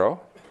 2 is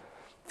 0.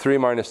 3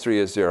 minus 3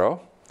 is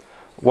 0.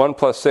 1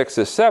 plus 6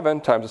 is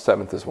 7 times the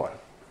 7th is 1.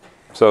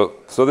 So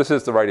this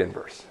is the right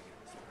inverse.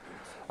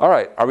 All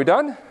right, are we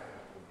done?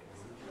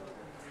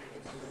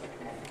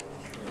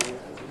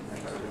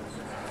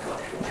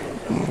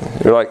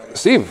 You're like,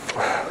 Steve,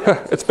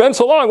 it's been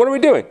so long. What are we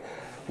doing?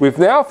 We've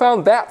now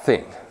found that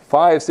thing,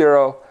 5,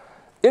 0,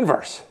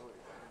 inverse.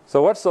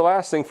 So what's the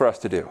last thing for us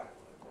to do?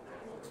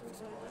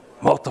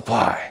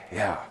 Multiply,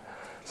 yeah.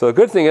 So the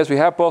good thing is we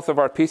have both of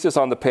our pieces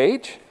on the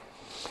page.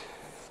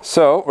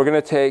 So we're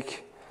going to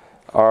take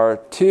our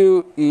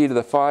 2e to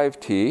the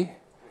 5t,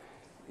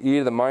 e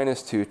to the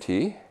minus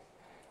 2t,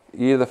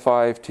 e to the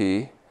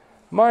 5t,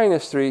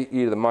 minus 3e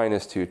to the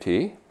minus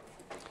 2t,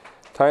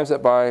 times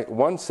that by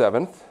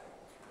 1/7,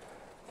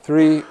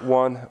 3,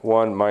 1,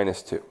 1,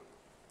 minus 2.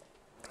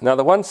 Now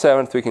the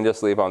 1/7 we can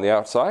just leave on the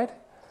outside.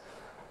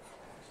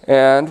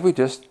 And we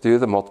just do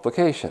the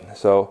multiplication.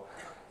 So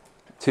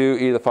 2e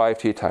to the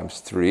 5t times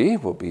 3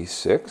 will be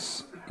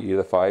 6e to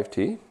the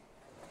 5t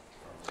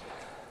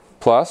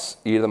plus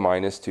e to the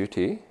minus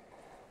 2t.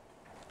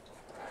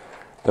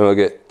 Then we'll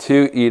get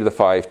 2e to the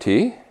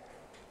 5t.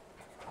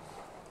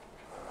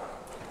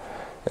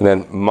 And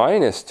then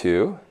minus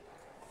 2e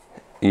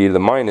to the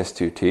minus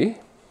 2t.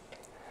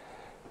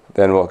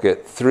 Then we'll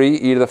get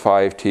 3e to the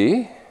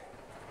 5t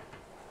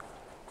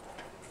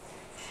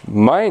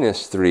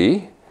minus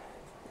 3e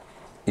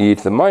to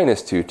the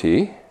minus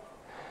 2t.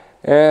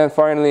 And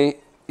finally,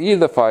 e to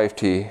the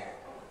 5t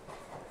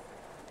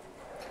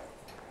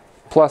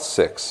plus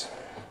 6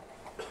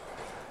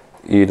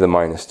 e to the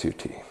minus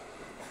 2t.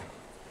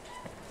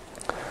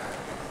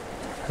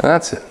 And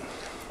that's it.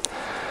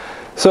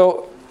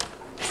 So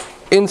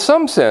in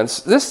some sense,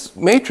 this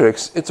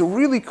matrix, it's a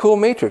really cool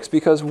matrix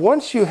because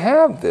once you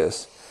have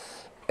this,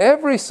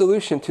 every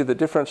solution to the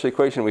differential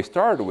equation we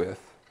started with,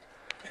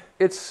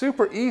 it's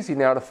super easy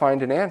now to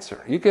find an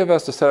answer. You give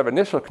us a set of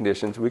initial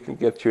conditions, we can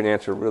get you an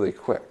answer really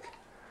quick.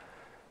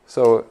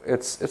 So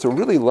it's a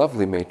really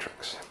lovely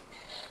matrix.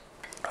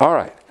 All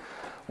right.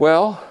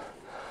 Well,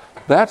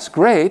 that's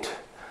great,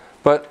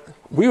 but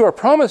we were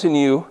promising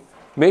you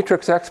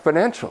matrix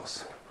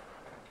exponentials.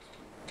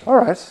 All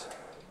right.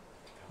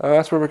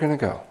 That's where we're going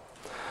to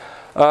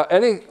go.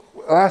 Any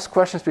last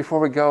questions before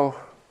we go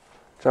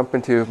jump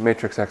into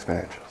matrix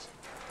exponentials?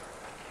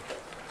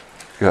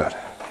 Good.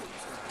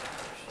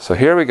 So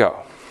here we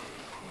go.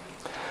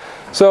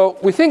 So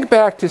we think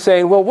back to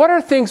saying, well, what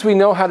are things we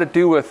know how to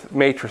do with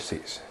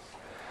matrices?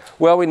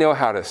 Well, we know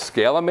how to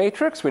scale a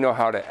matrix, we know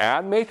how to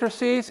add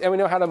matrices, and we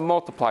know how to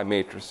multiply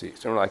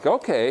matrices. And we're like,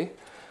 okay,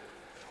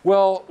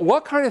 well,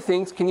 what kind of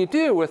things can you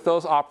do with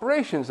those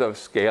operations of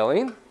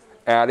scaling,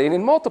 adding,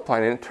 and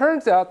multiplying? And it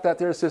turns out that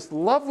there's this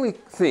lovely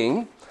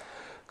thing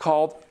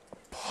called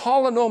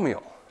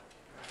polynomial.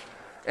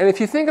 And if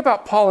you think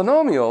about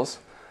polynomials,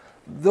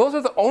 those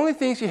are the only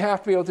things you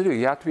have to be able to do.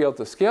 You have to be able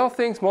to scale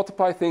things,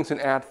 multiply things, and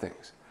add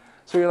things.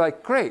 So you're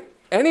like, great.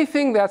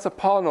 Anything that's a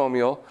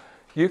polynomial,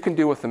 you can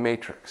do with a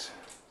matrix.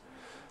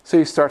 So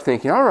you start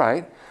thinking, all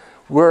right,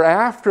 we're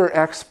after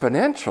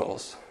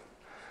exponentials.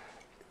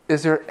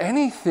 Is there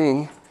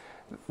anything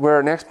where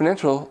an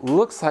exponential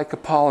looks like a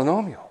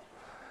polynomial?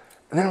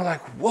 And then we're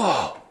like,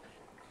 whoa,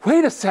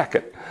 wait a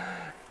second.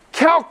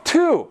 Calc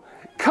 2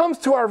 comes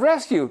to our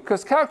rescue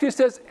because Calc 2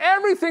 says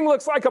everything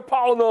looks like a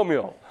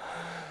polynomial.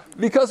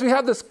 Because we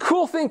have this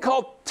cool thing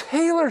called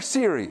Taylor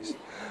series.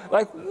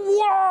 Like,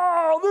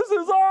 wow, this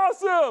is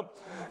awesome.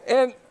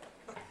 And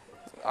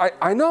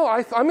I know,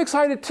 I'm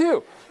excited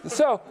too.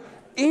 So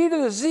e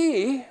to the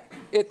z,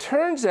 it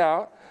turns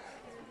out,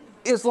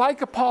 is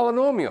like a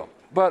polynomial.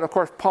 But of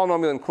course,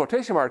 polynomial in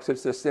quotation marks,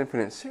 it's this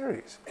infinite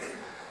series.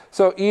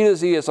 So e to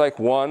z is like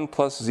 1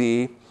 plus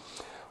z,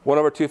 1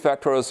 over 2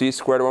 factorial z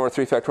squared, 1 over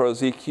 3 factorial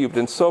z cubed,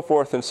 and so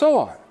forth and so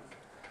on.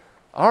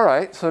 All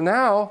right, so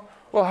now,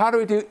 well, how do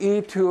we do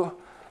e to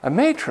a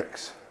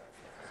matrix?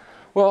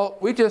 Well,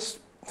 we just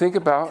think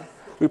about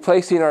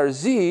replacing our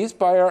z's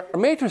by our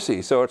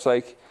matrices. So it's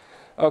like,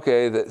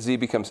 okay, that z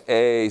becomes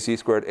a, z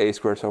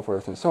squared, so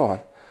forth and so on.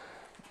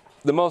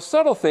 The most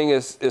subtle thing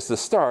is the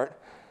start.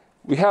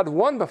 We had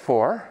 1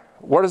 before.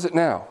 What is it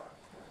now?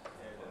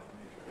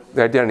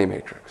 The identity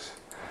matrix.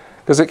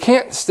 Because it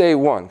can't stay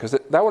 1, because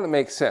that wouldn't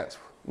make sense.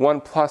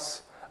 1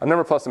 plus, a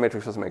number plus a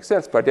matrix doesn't make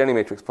sense, but identity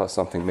matrix plus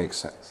something makes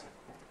sense.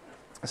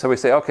 So we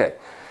say, okay,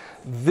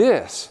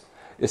 this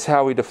is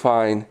how we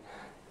define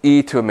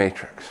e to a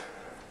matrix.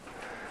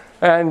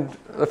 And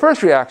the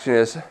first reaction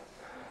is,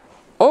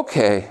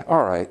 okay,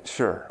 all right,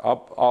 sure,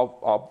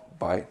 I'll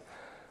bite.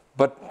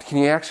 But can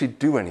you actually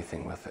do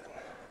anything with it?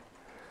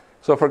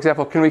 So for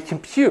example, can we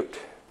compute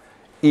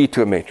e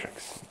to a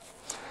matrix?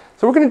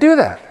 So we're going to do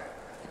that.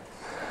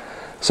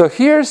 So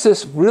here's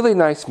this really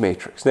nice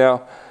matrix.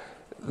 Now,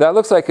 that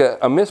looks like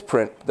a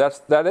misprint.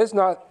 That is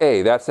not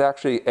a. That's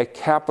actually a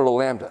capital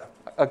lambda.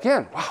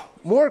 Again, wow,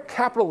 more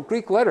capital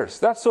Greek letters.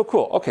 That's so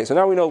cool. Okay, so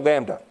now we know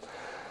lambda.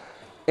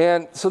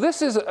 And so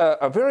this is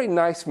a very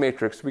nice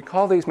matrix. We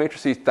call these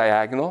matrices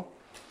diagonal.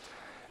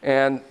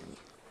 And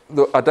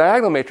a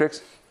diagonal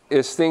matrix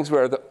is things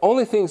where the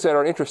only things that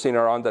are interesting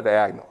are on the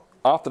diagonal.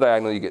 Off the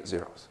diagonal, you get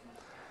zeros.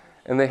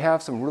 And they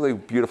have some really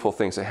beautiful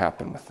things that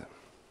happen with them.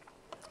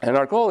 And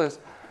our goal is,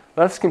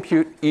 let's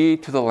compute e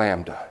to the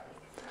lambda.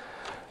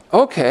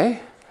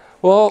 Okay,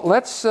 well,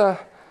 let's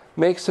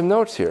make some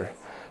notes here.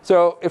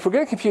 So if we're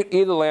going to compute e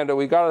to the lambda,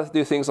 we've got to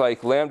do things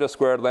like lambda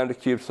squared, lambda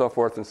cubed, so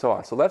forth and so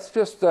on. So let's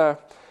just do a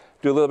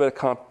little bit of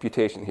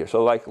computation here.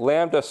 So like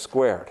lambda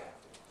squared.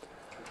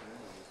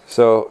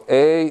 So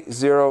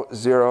a0,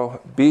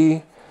 0,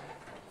 b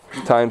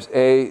times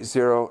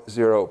a0,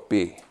 0,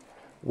 b.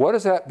 What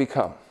does that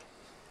become?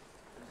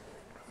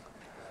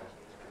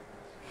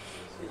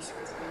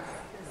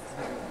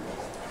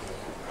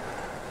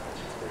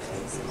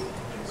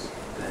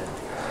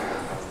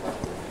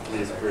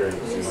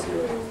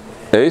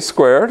 A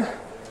squared,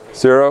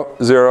 0,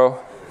 0,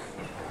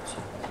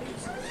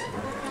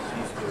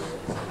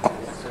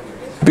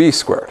 b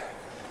squared.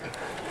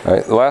 All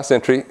right, the last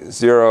entry,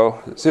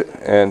 0, 0,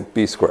 and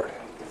b squared.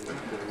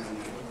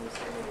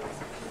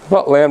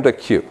 About lambda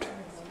cubed.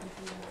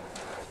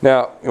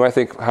 Now, you might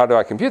think, how do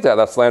I compute that?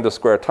 That's lambda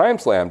squared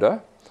times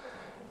lambda.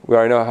 We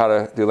already know how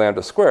to do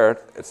lambda squared.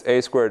 It's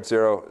a squared,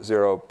 0,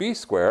 0, b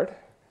squared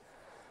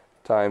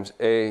times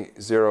a,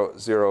 0,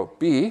 0,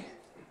 b.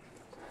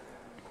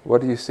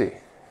 What do you see?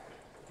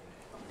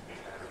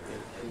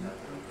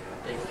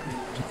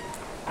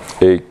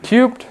 A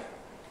cubed,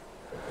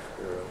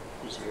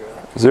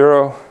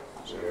 0,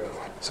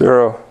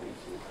 0,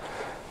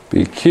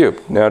 b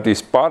cubed. Now, do you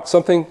spot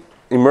something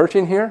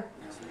emerging here?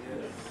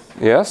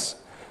 Yes?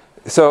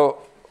 So,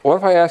 what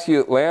if I ask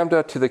you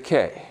lambda to the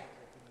k?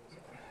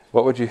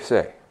 What would you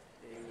say?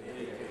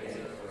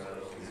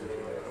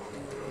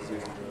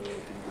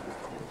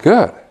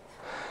 Good.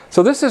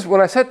 So this is, when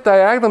I said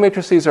diagonal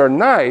matrices are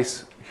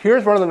nice,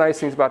 here's one of the nice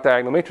things about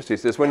diagonal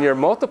matrices, is when you're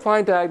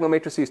multiplying diagonal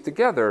matrices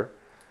together,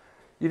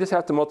 you just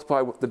have to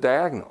multiply the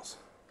diagonals.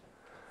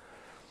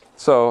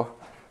 So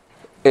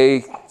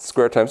a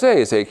squared times a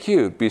is a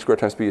cubed, b squared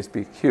times b is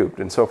b cubed,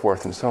 and so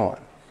forth and so on.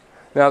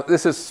 Now,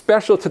 this is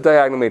special to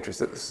diagonal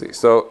matrices,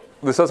 so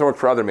this doesn't work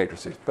for other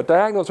matrices, but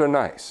diagonals are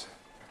nice.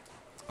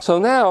 So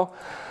now,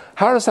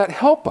 how does that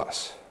help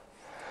us?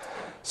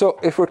 So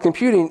if we're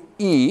computing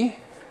e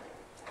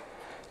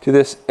to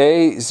this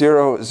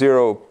a0,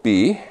 0,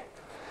 b,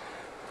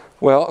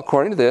 well,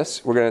 according to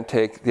this, we're going to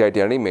take the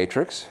identity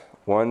matrix,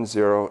 1,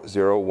 0,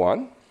 0,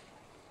 1,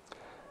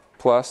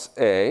 plus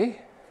a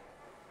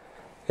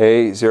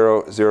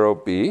 0, 0,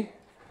 b,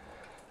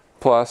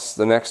 plus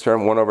the next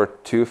term, 1 over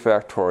 2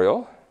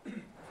 factorial,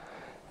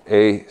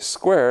 a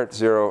squared,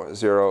 0,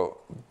 0,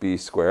 b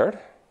squared,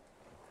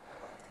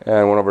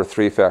 and 1 over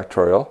 3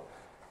 factorial,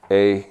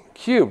 a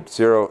cubed,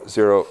 0,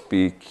 0,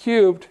 b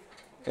cubed,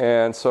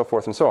 and so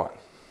forth and so on.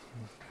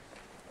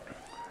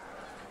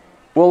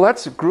 Well,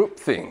 let's group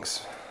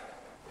things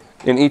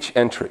in each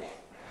entry.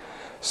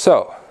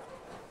 So,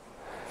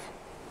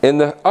 in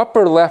the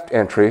upper left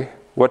entry,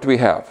 what do we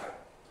have?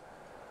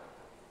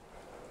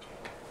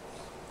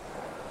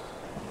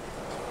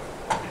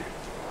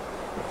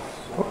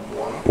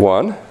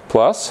 One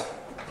plus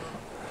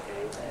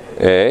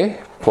a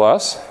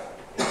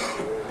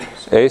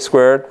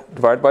squared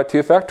divided by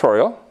 2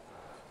 factorial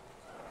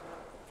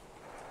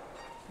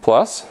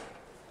plus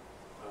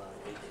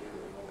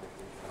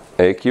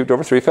a cubed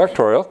over 3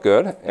 factorial,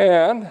 good,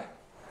 and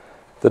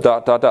the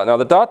dot, dot, dot. Now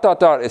the dot, dot,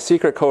 dot is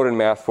secret code in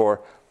math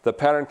for the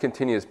pattern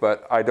continues,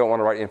 but I don't want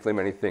to write infinitely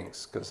many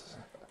things because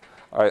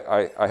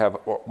I have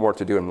more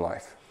to do in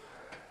life.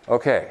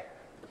 Okay,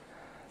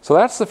 so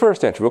that's the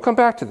first entry. We'll come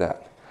back to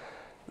that.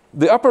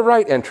 The upper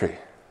right entry,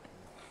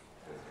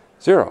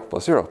 0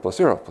 plus 0 plus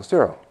 0 plus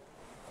 0,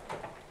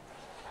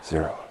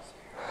 0.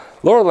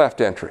 Lower left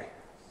entry,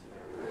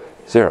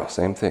 0,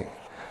 same thing.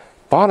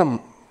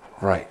 Bottom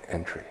right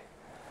entry,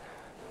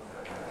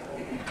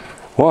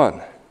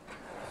 1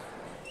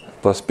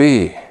 plus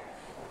b.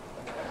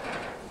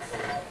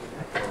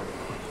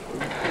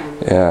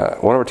 Yeah,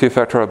 1 over 2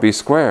 factorial b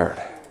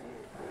squared.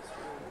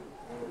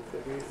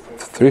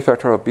 3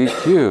 factorial b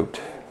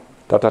cubed.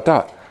 Dot, dot,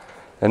 dot.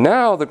 And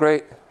now the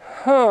great,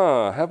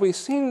 have we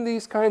seen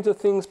these kinds of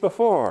things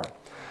before?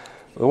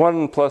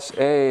 1 plus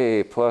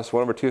a plus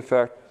 1 over 2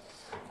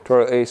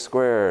 factorial a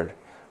squared.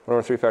 1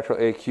 over 3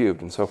 factorial a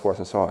cubed, and so forth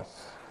and so on.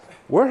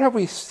 Where have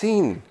we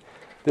seen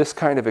this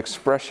kind of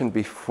expression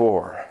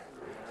before?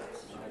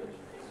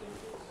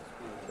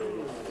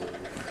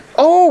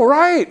 Oh,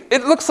 right.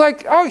 It looks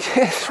like, oh,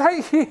 yeah, it's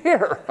right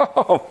here.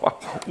 Oh,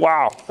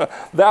 wow.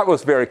 That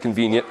was very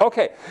convenient.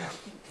 Okay.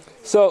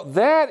 So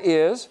that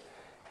is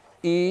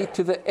e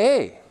to the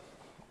a.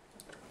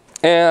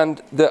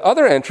 And the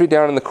other entry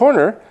down in the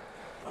corner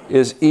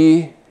is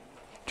e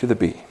to the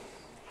b.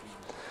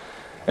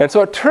 And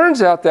so it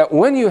turns out that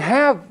when you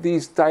have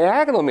these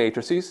diagonal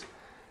matrices,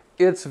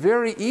 it's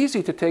very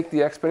easy to take the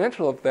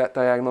exponential of that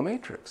diagonal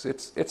matrix.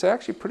 It's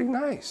actually pretty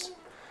nice.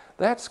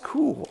 That's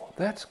cool.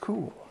 That's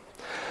cool.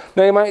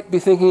 Now you might be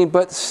thinking,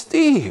 but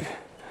Steve,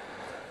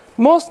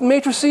 most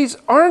matrices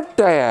aren't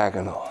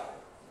diagonal.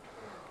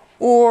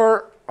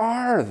 Or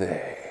are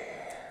they?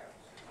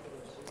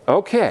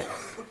 Okay.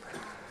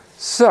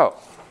 So,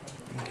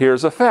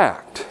 here's a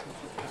fact.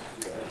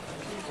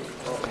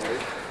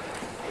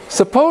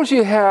 Suppose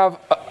you have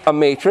a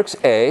matrix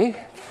A,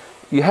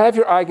 you have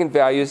your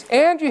eigenvalues,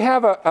 and you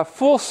have a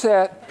full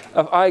set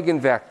of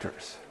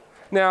eigenvectors.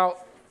 Now,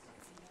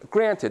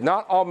 granted,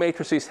 not all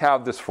matrices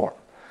have this form.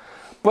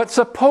 But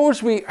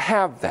suppose we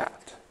have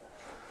that.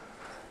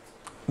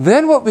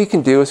 Then what we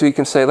can do is we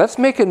can say, let's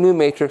make a new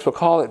matrix, we'll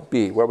call it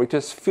B, where we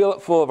just fill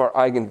it full of our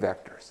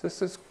eigenvectors.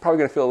 This is probably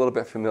going to feel a little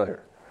bit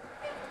familiar.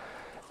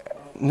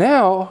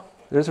 Now,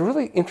 there's a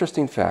really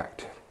interesting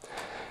fact.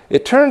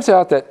 It turns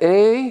out that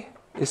A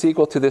is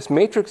equal to this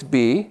matrix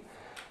B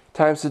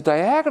times the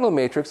diagonal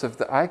matrix of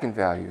the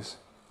eigenvalues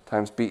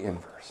times B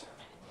inverse.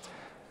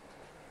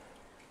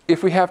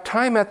 If we have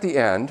time at the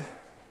end,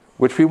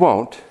 which we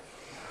won't,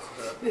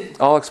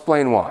 I'll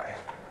explain why,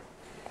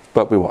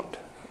 but we won't.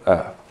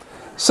 But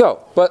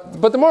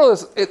the moral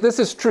is, this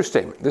is a true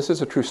statement. This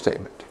is a true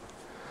statement.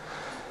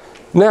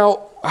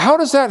 Now, how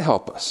does that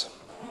help us?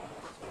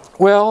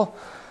 Well,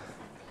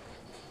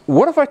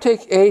 what if I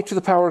take A to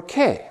the power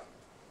K?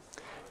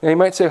 Now you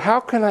might say,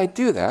 how can I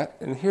do that?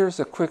 And here's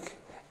a quick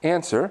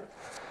answer.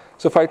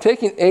 So if I'm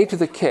taking A to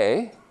the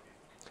K,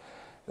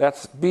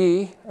 that's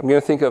B, I'm going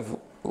to think of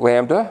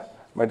lambda,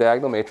 my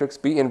diagonal matrix,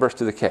 B inverse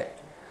to the K.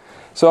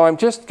 So I'm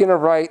just going to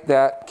write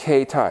that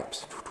K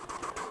times.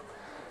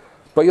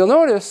 But you'll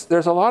notice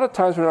there's a lot of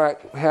times when I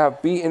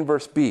have B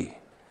inverse B.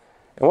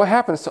 And what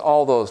happens to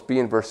all those B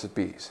inverses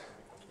B's?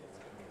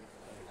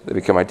 They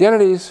become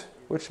identities,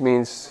 which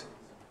means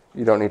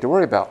you don't need to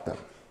worry about them.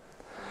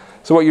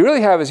 So what you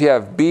really have is you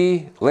have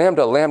B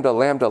lambda, lambda,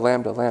 lambda,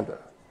 lambda, lambda.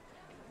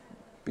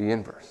 B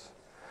inverse.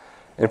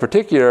 In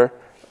particular,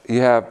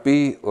 you have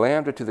B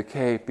lambda to the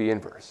K, B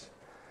inverse.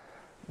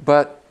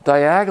 But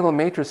diagonal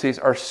matrices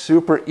are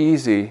super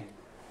easy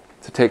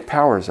to take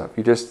powers of.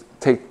 You just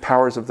take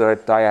powers of the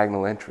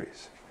diagonal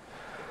entries.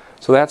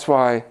 So that's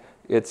why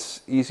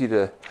it's easy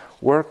to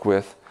work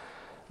with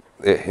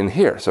in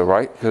here. So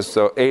right, because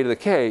so A to the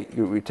K,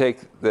 we take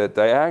the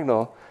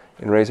diagonal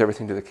and raise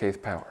everything to the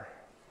kth power.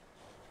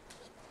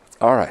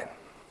 All right.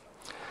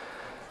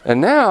 And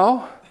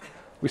now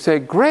we say,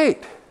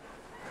 great.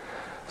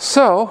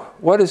 So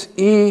what is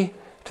E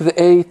to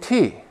the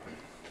AT?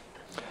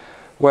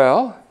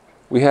 Well,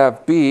 we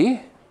have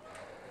B,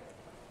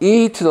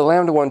 E to the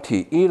lambda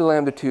 1t, E to the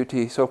lambda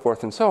 2t, so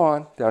forth and so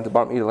on, down to the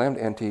bottom, E to the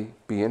lambda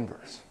nt, B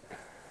inverse.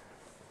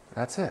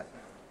 That's it.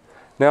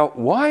 Now,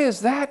 why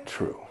is that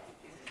true?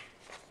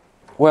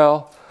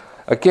 Well,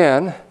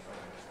 again,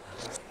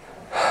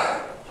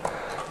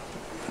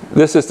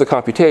 this is the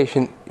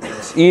computation.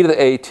 It's E to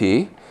the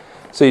AT.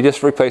 So you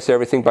just replace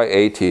everything by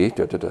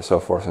AT, so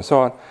forth and so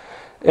on.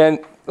 And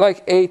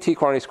like AT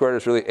quantity squared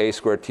is really A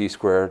squared T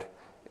squared.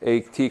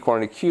 AT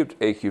quantity cubed,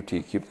 A cubed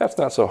T cubed. That's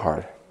not so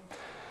hard.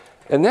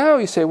 And now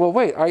you say, well,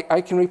 wait,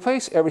 I can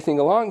replace everything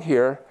along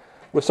here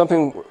with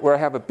something where I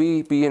have a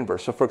B, B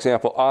inverse. So for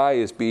example, I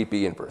is B,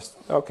 B inverse.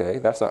 Okay,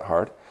 that's not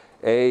hard.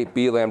 A,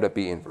 B lambda,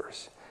 B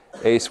inverse.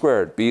 A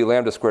squared, B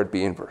lambda squared,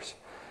 B inverse.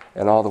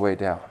 And all the way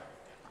down.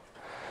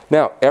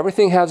 Now,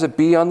 everything has a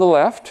B on the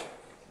left.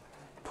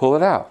 Pull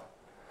it out.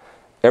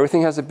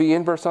 Everything has a B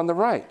inverse on the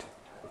right.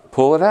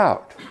 Pull it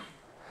out.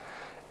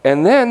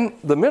 And then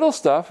the middle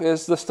stuff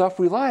is the stuff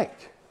we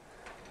like.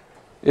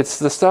 It's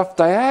the stuff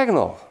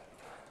diagonal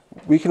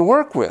we can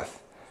work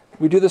with.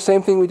 We do the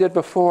same thing we did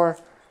before,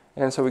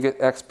 and so we get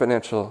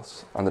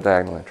exponentials on the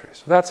diagonal entries.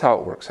 So that's how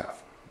it works out.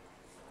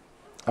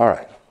 All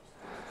right.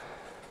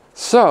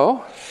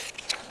 So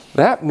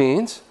that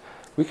means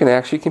we can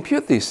actually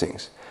compute these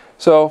things.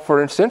 So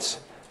for instance,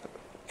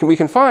 we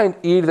can find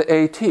E to the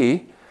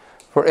AT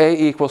for A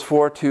equals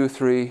 4, 2,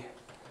 3,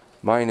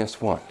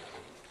 minus 1.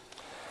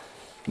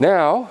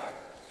 Now,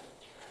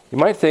 you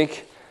might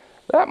think,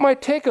 that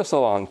might take us a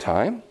long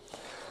time.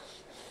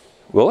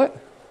 Will it?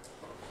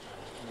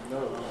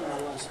 No.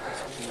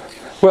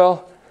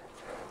 Well,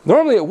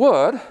 normally it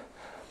would,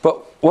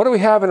 but what do we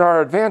have in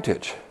our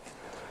advantage?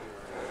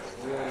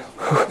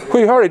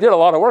 We already did a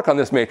lot of work on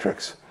this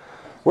matrix.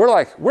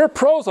 We're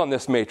pros on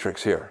this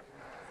matrix here.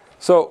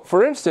 So,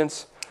 for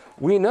instance,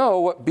 we know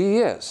what B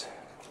is.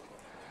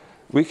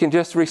 We can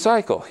just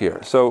recycle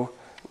here. So,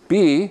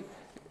 B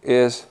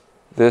is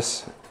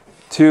this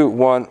 2,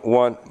 1,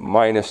 1,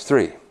 minus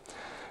 3.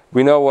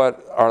 We know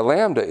what our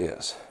lambda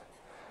is.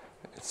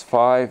 It's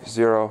 5,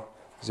 0,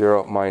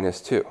 0, minus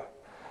 2.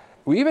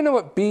 We even know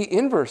what B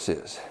inverse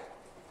is.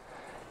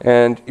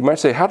 And you might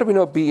say, how do we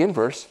know B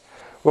inverse?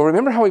 Well,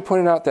 remember how we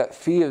pointed out that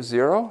phi of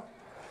 0?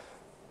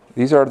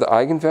 These are the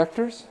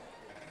eigenvectors.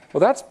 Well,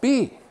 that's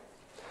B.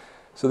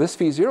 So this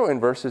phi 0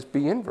 inverse is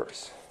B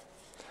inverse.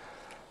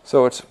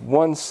 So it's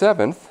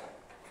 1/7,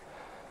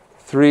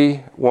 3,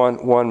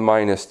 1, 1,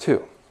 minus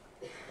 2.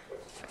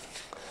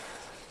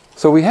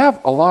 So we have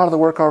a lot of the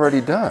work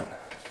already done.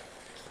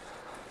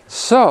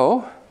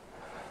 So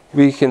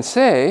we can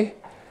say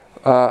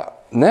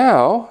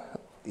now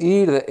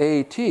e to the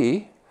at,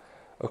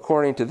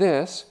 according to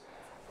this,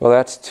 well,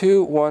 that's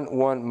 2, 1,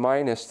 1,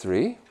 minus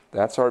 3.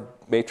 That's our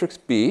matrix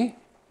B.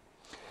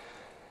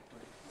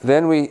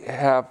 Then we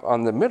have,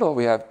 on the middle,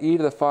 we have e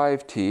to the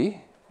 5t,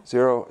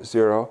 0,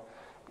 0,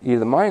 e to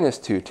the minus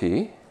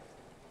 2t.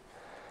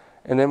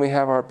 And then we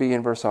have our B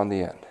inverse on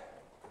the end.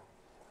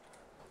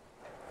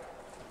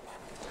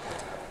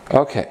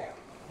 Okay.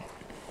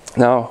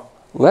 Now,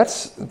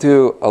 let's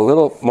do a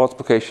little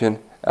multiplication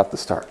at the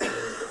start.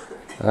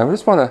 And I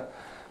just want to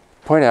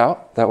point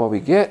out that what we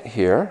get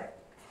here,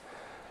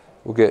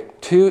 we'll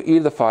get 2 e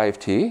to the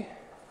 5t,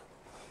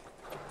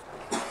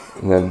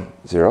 and then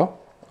 0.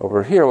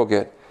 Over here, we'll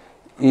get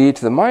e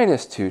to the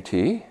minus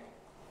 2t.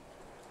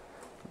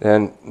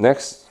 Then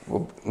next,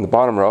 in the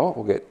bottom row,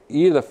 we'll get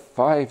e to the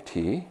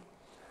 5t.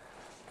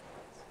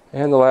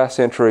 And the last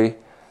entry,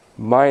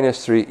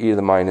 minus 3 e to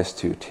the minus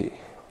 2t.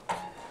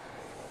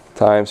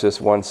 Times this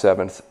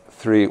 1/7,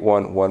 3,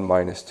 1, 1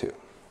 minus 2.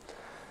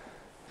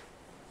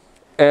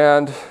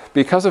 And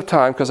because of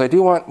time, because I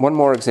do want one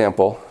more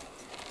example,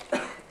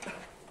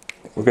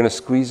 we're going to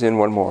squeeze in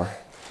one more.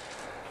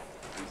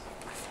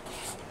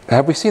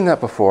 Have we seen that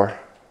before?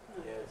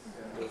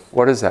 Yes.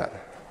 What is that?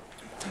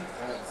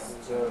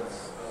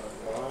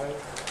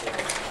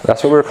 That's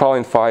That's what we're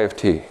calling phi of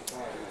t.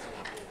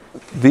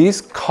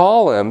 These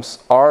columns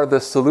are the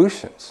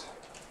solutions.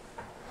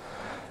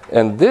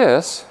 And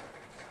this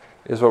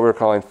is what we're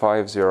calling phi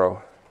of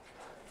 0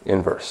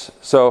 inverse.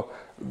 So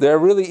there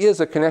really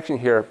is a connection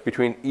here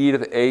between e to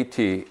the at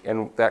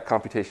and that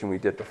computation we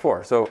did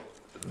before. So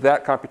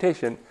that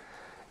computation,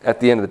 at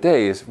the end of the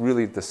day, is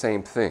really the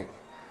same thing.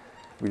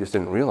 We just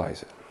didn't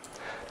realize it.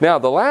 Now,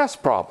 the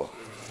last problem.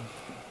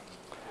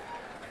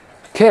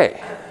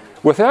 Okay.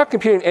 Without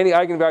computing any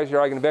eigenvalues or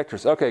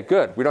eigenvectors. Okay,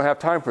 good. We don't have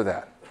time for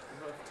that.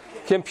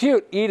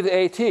 Compute e to the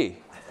at.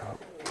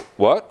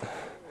 What?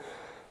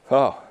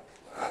 Oh.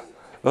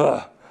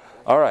 Ugh.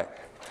 All right.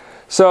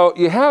 So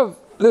you have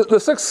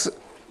this looks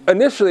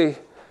initially,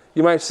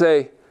 you might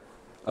say,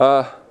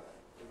 kind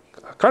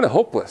of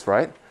hopeless,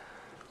 right?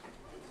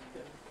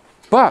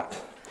 But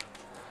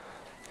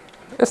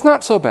it's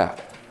not so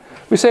bad.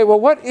 We say, well,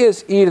 what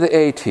is e to the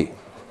at?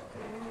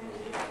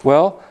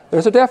 Well,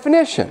 there's a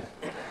definition.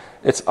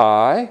 It's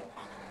I,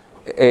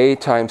 a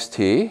times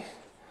t.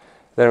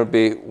 Then it would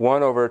be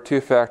 1 over 2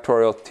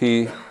 factorial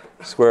t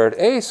squared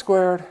a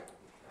squared.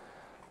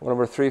 1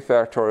 over 3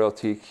 factorial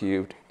t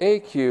cubed a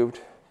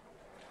cubed.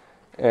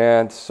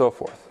 And so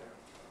forth.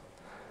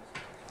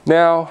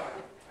 Now,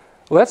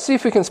 let's see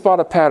if we can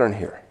spot a pattern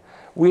here.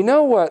 We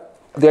know what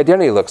the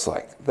identity looks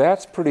like.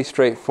 That's pretty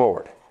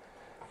straightforward.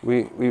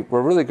 We're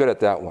really good at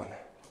that one.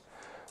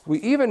 We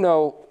even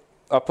know,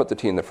 I'll put the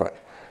t in the front.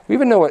 We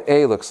even know what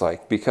a looks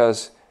like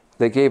because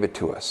they gave it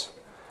to us.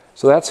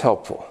 So that's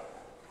helpful.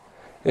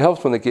 It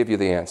helps when they give you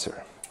the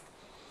answer.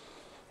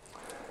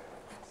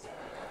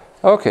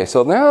 Okay,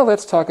 so now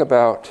let's talk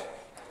about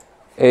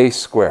a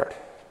squared.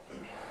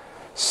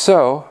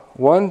 So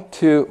 1,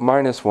 2,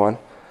 minus 1,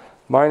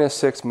 minus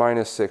 6,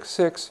 minus 6,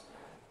 6,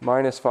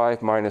 minus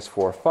 5, minus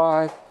 4,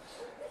 5,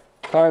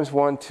 times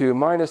 1, 2,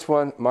 minus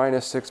 1,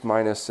 minus 6,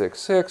 minus 6,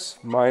 6,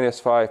 minus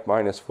 5,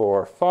 minus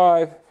 4,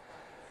 5.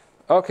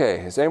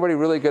 Okay, is anybody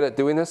really good at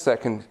doing this that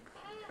can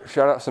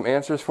shout out some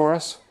answers for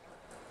us?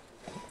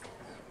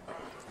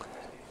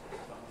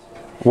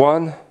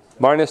 1,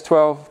 minus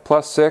 12,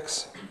 plus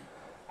 6,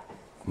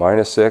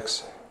 minus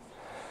 6.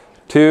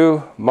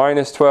 2,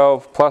 minus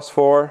 12, plus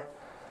 4,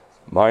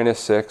 minus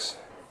 6.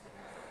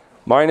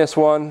 Minus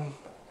 1,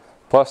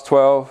 plus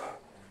 12,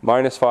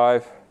 minus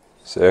 5,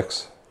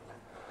 6.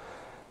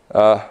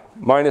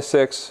 Minus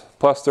 6,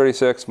 plus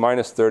 36,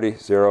 minus 30,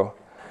 0.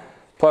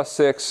 Plus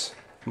 6,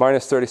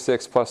 minus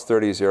 36, plus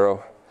 30,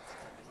 0.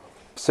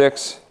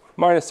 6,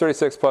 minus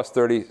 36, plus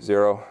 30,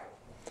 0.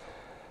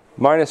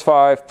 Minus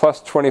 5,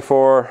 plus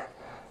 24,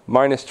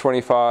 minus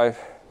 25,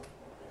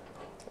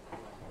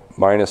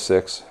 minus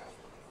 6.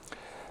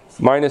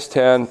 Minus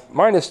 10,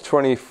 minus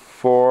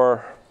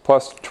 24,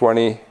 plus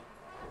 20.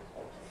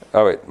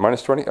 Oh, wait,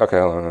 minus 20? Okay,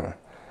 hold on.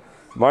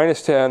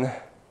 Minus 10,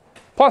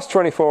 plus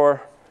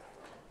 24,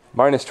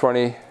 minus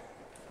 20,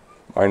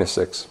 minus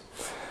 6.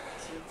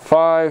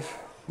 5,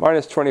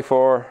 minus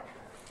 24,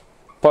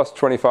 plus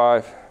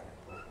 25,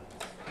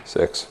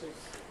 6.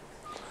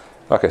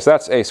 Okay, so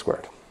that's a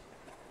squared.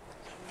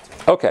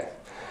 Okay,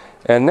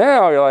 and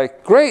now you're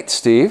like, great,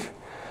 Steve.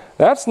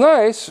 That's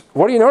nice.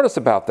 What do you notice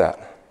about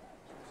that?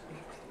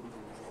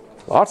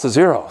 Lots of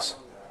zeros.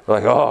 You're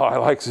like, oh, I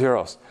like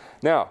zeros.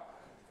 Now,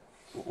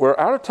 we're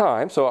out of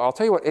time, so I'll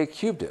tell you what a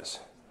cubed is.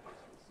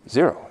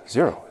 0,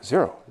 0,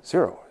 0,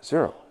 0,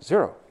 0,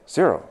 0,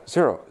 0,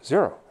 0,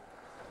 0.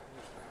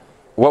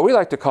 What we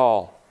like to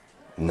call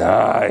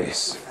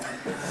nice.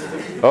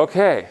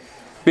 Okay,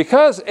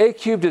 because a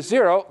cubed is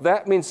 0,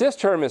 that means this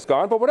term is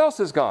gone, but what else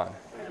is gone?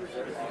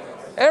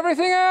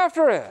 Everything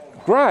after it.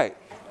 Right,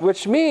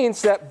 which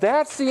means that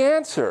that's the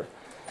answer.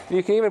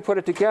 You can even put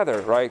it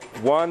together, right?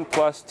 1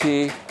 plus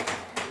t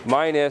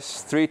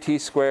minus 3t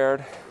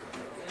squared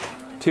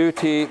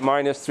 2t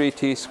minus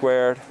 3t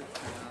squared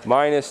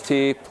minus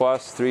t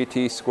plus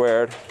 3t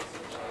squared,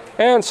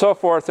 and so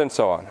forth and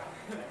so on.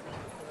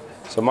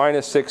 So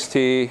minus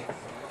 6t,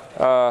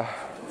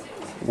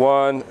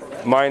 1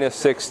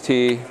 minus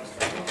 6t,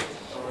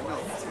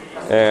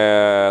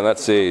 and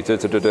let's see,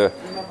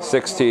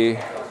 6t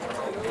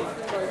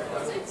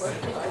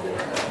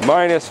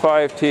minus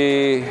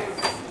 5t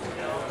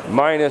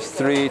minus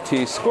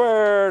 3t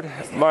squared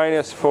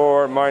minus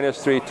 4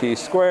 minus 3t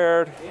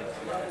squared,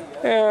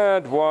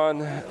 and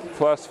 1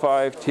 plus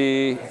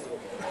 5t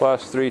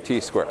plus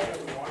 3t squared.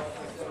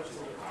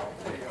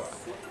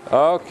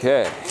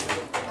 Okay,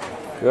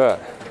 good.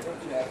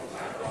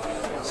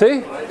 See,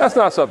 that's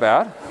not so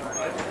bad.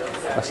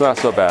 That's not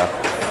so bad.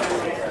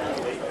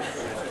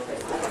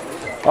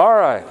 All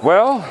right,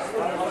 well,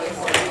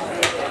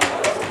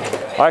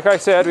 like I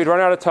said, we'd run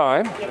out of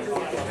time,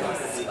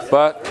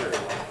 but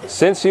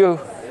since you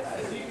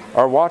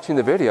are watching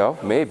the video,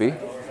 maybe,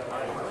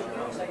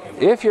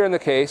 if you're in the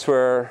case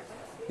where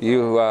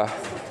you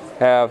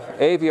have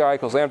AVI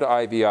equals lambda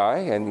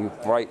IVI, and you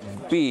write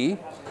B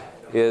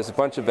is a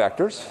bunch of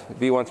vectors,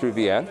 V1 through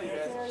Vn,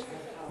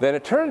 then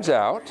it turns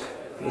out,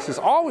 this is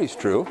always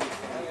true,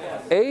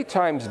 A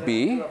times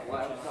B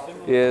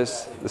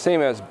is the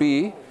same as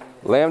B,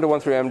 lambda 1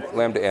 through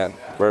lambda n,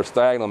 where it's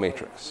diagonal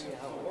matrix.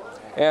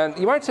 And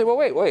you might say, well,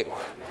 wait,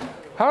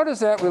 how does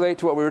that relate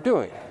to what we were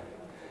doing?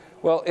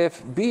 Well,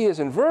 if B is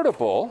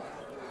invertible,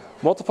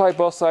 multiply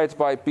both sides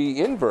by B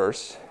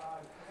inverse,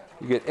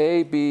 you get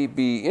A, B,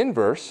 B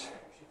inverse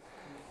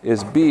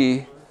is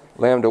B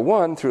lambda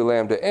 1 through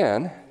lambda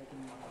n,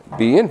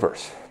 B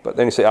inverse. But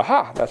then you say,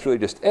 aha, that's really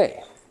just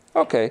A.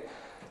 Okay,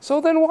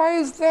 so then why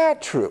is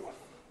that true?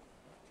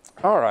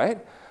 All right,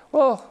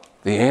 well,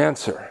 the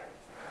answer,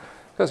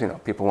 because,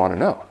 people want to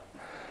know.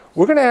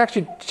 We're going to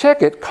actually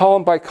check it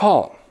column by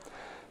column.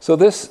 So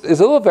this is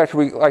a little vector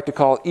we like to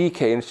call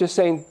EK, and it's just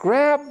saying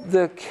grab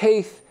the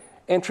kth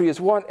entry as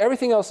 1,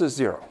 everything else is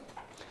 0.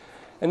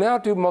 And now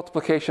do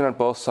multiplication on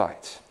both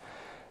sides.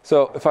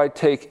 So if I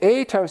take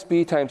A times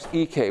B times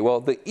EK, well,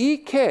 the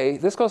EK,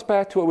 this goes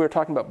back to what we were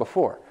talking about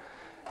before.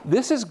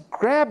 This is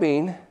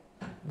grabbing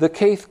the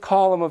kth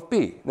column of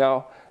B.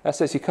 Now, that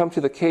says you come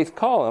to the kth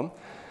column,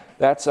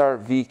 that's our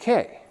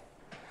VK.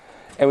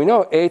 And we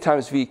know A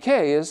times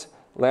VK is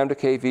lambda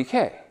K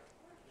VK.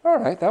 All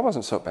right, that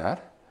wasn't so bad.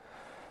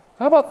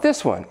 How about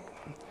this one?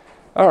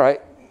 All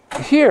right,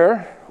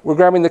 here we're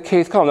grabbing the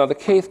kth column. Now, the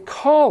kth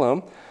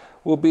column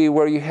will be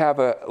where you have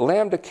a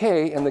lambda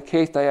K and the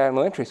kth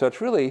diagonal entry. So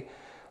it's really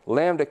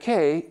lambda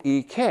K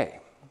EK.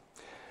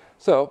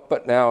 So,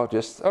 but now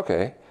just,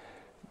 okay,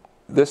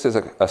 this is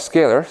a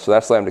scalar, so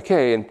that's lambda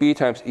K, and B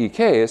times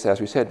EK is, as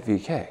we said,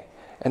 VK.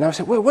 And now I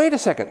said, wait a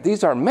second,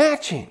 these are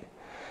matching.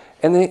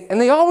 And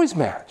they always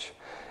match.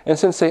 And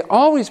since they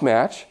always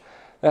match,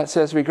 that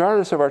says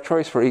regardless of our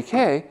choice for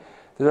EK,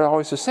 they're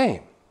always the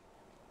same.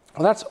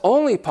 Well, that's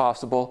only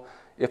possible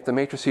if the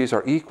matrices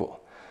are equal.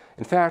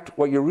 In fact,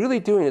 what you're really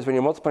doing is when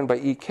you're multiplying by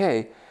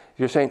EK,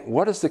 you're saying,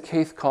 what does the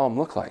kth column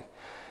look like?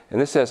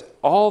 And this says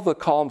all the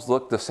columns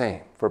look the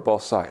same for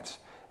both sides.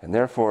 And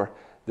therefore,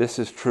 this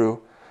is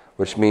true,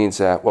 which means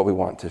that what we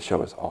want to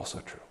show is also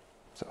true.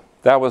 So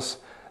that was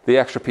the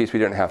extra piece we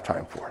didn't have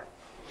time for.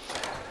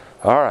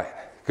 All right,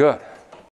 good.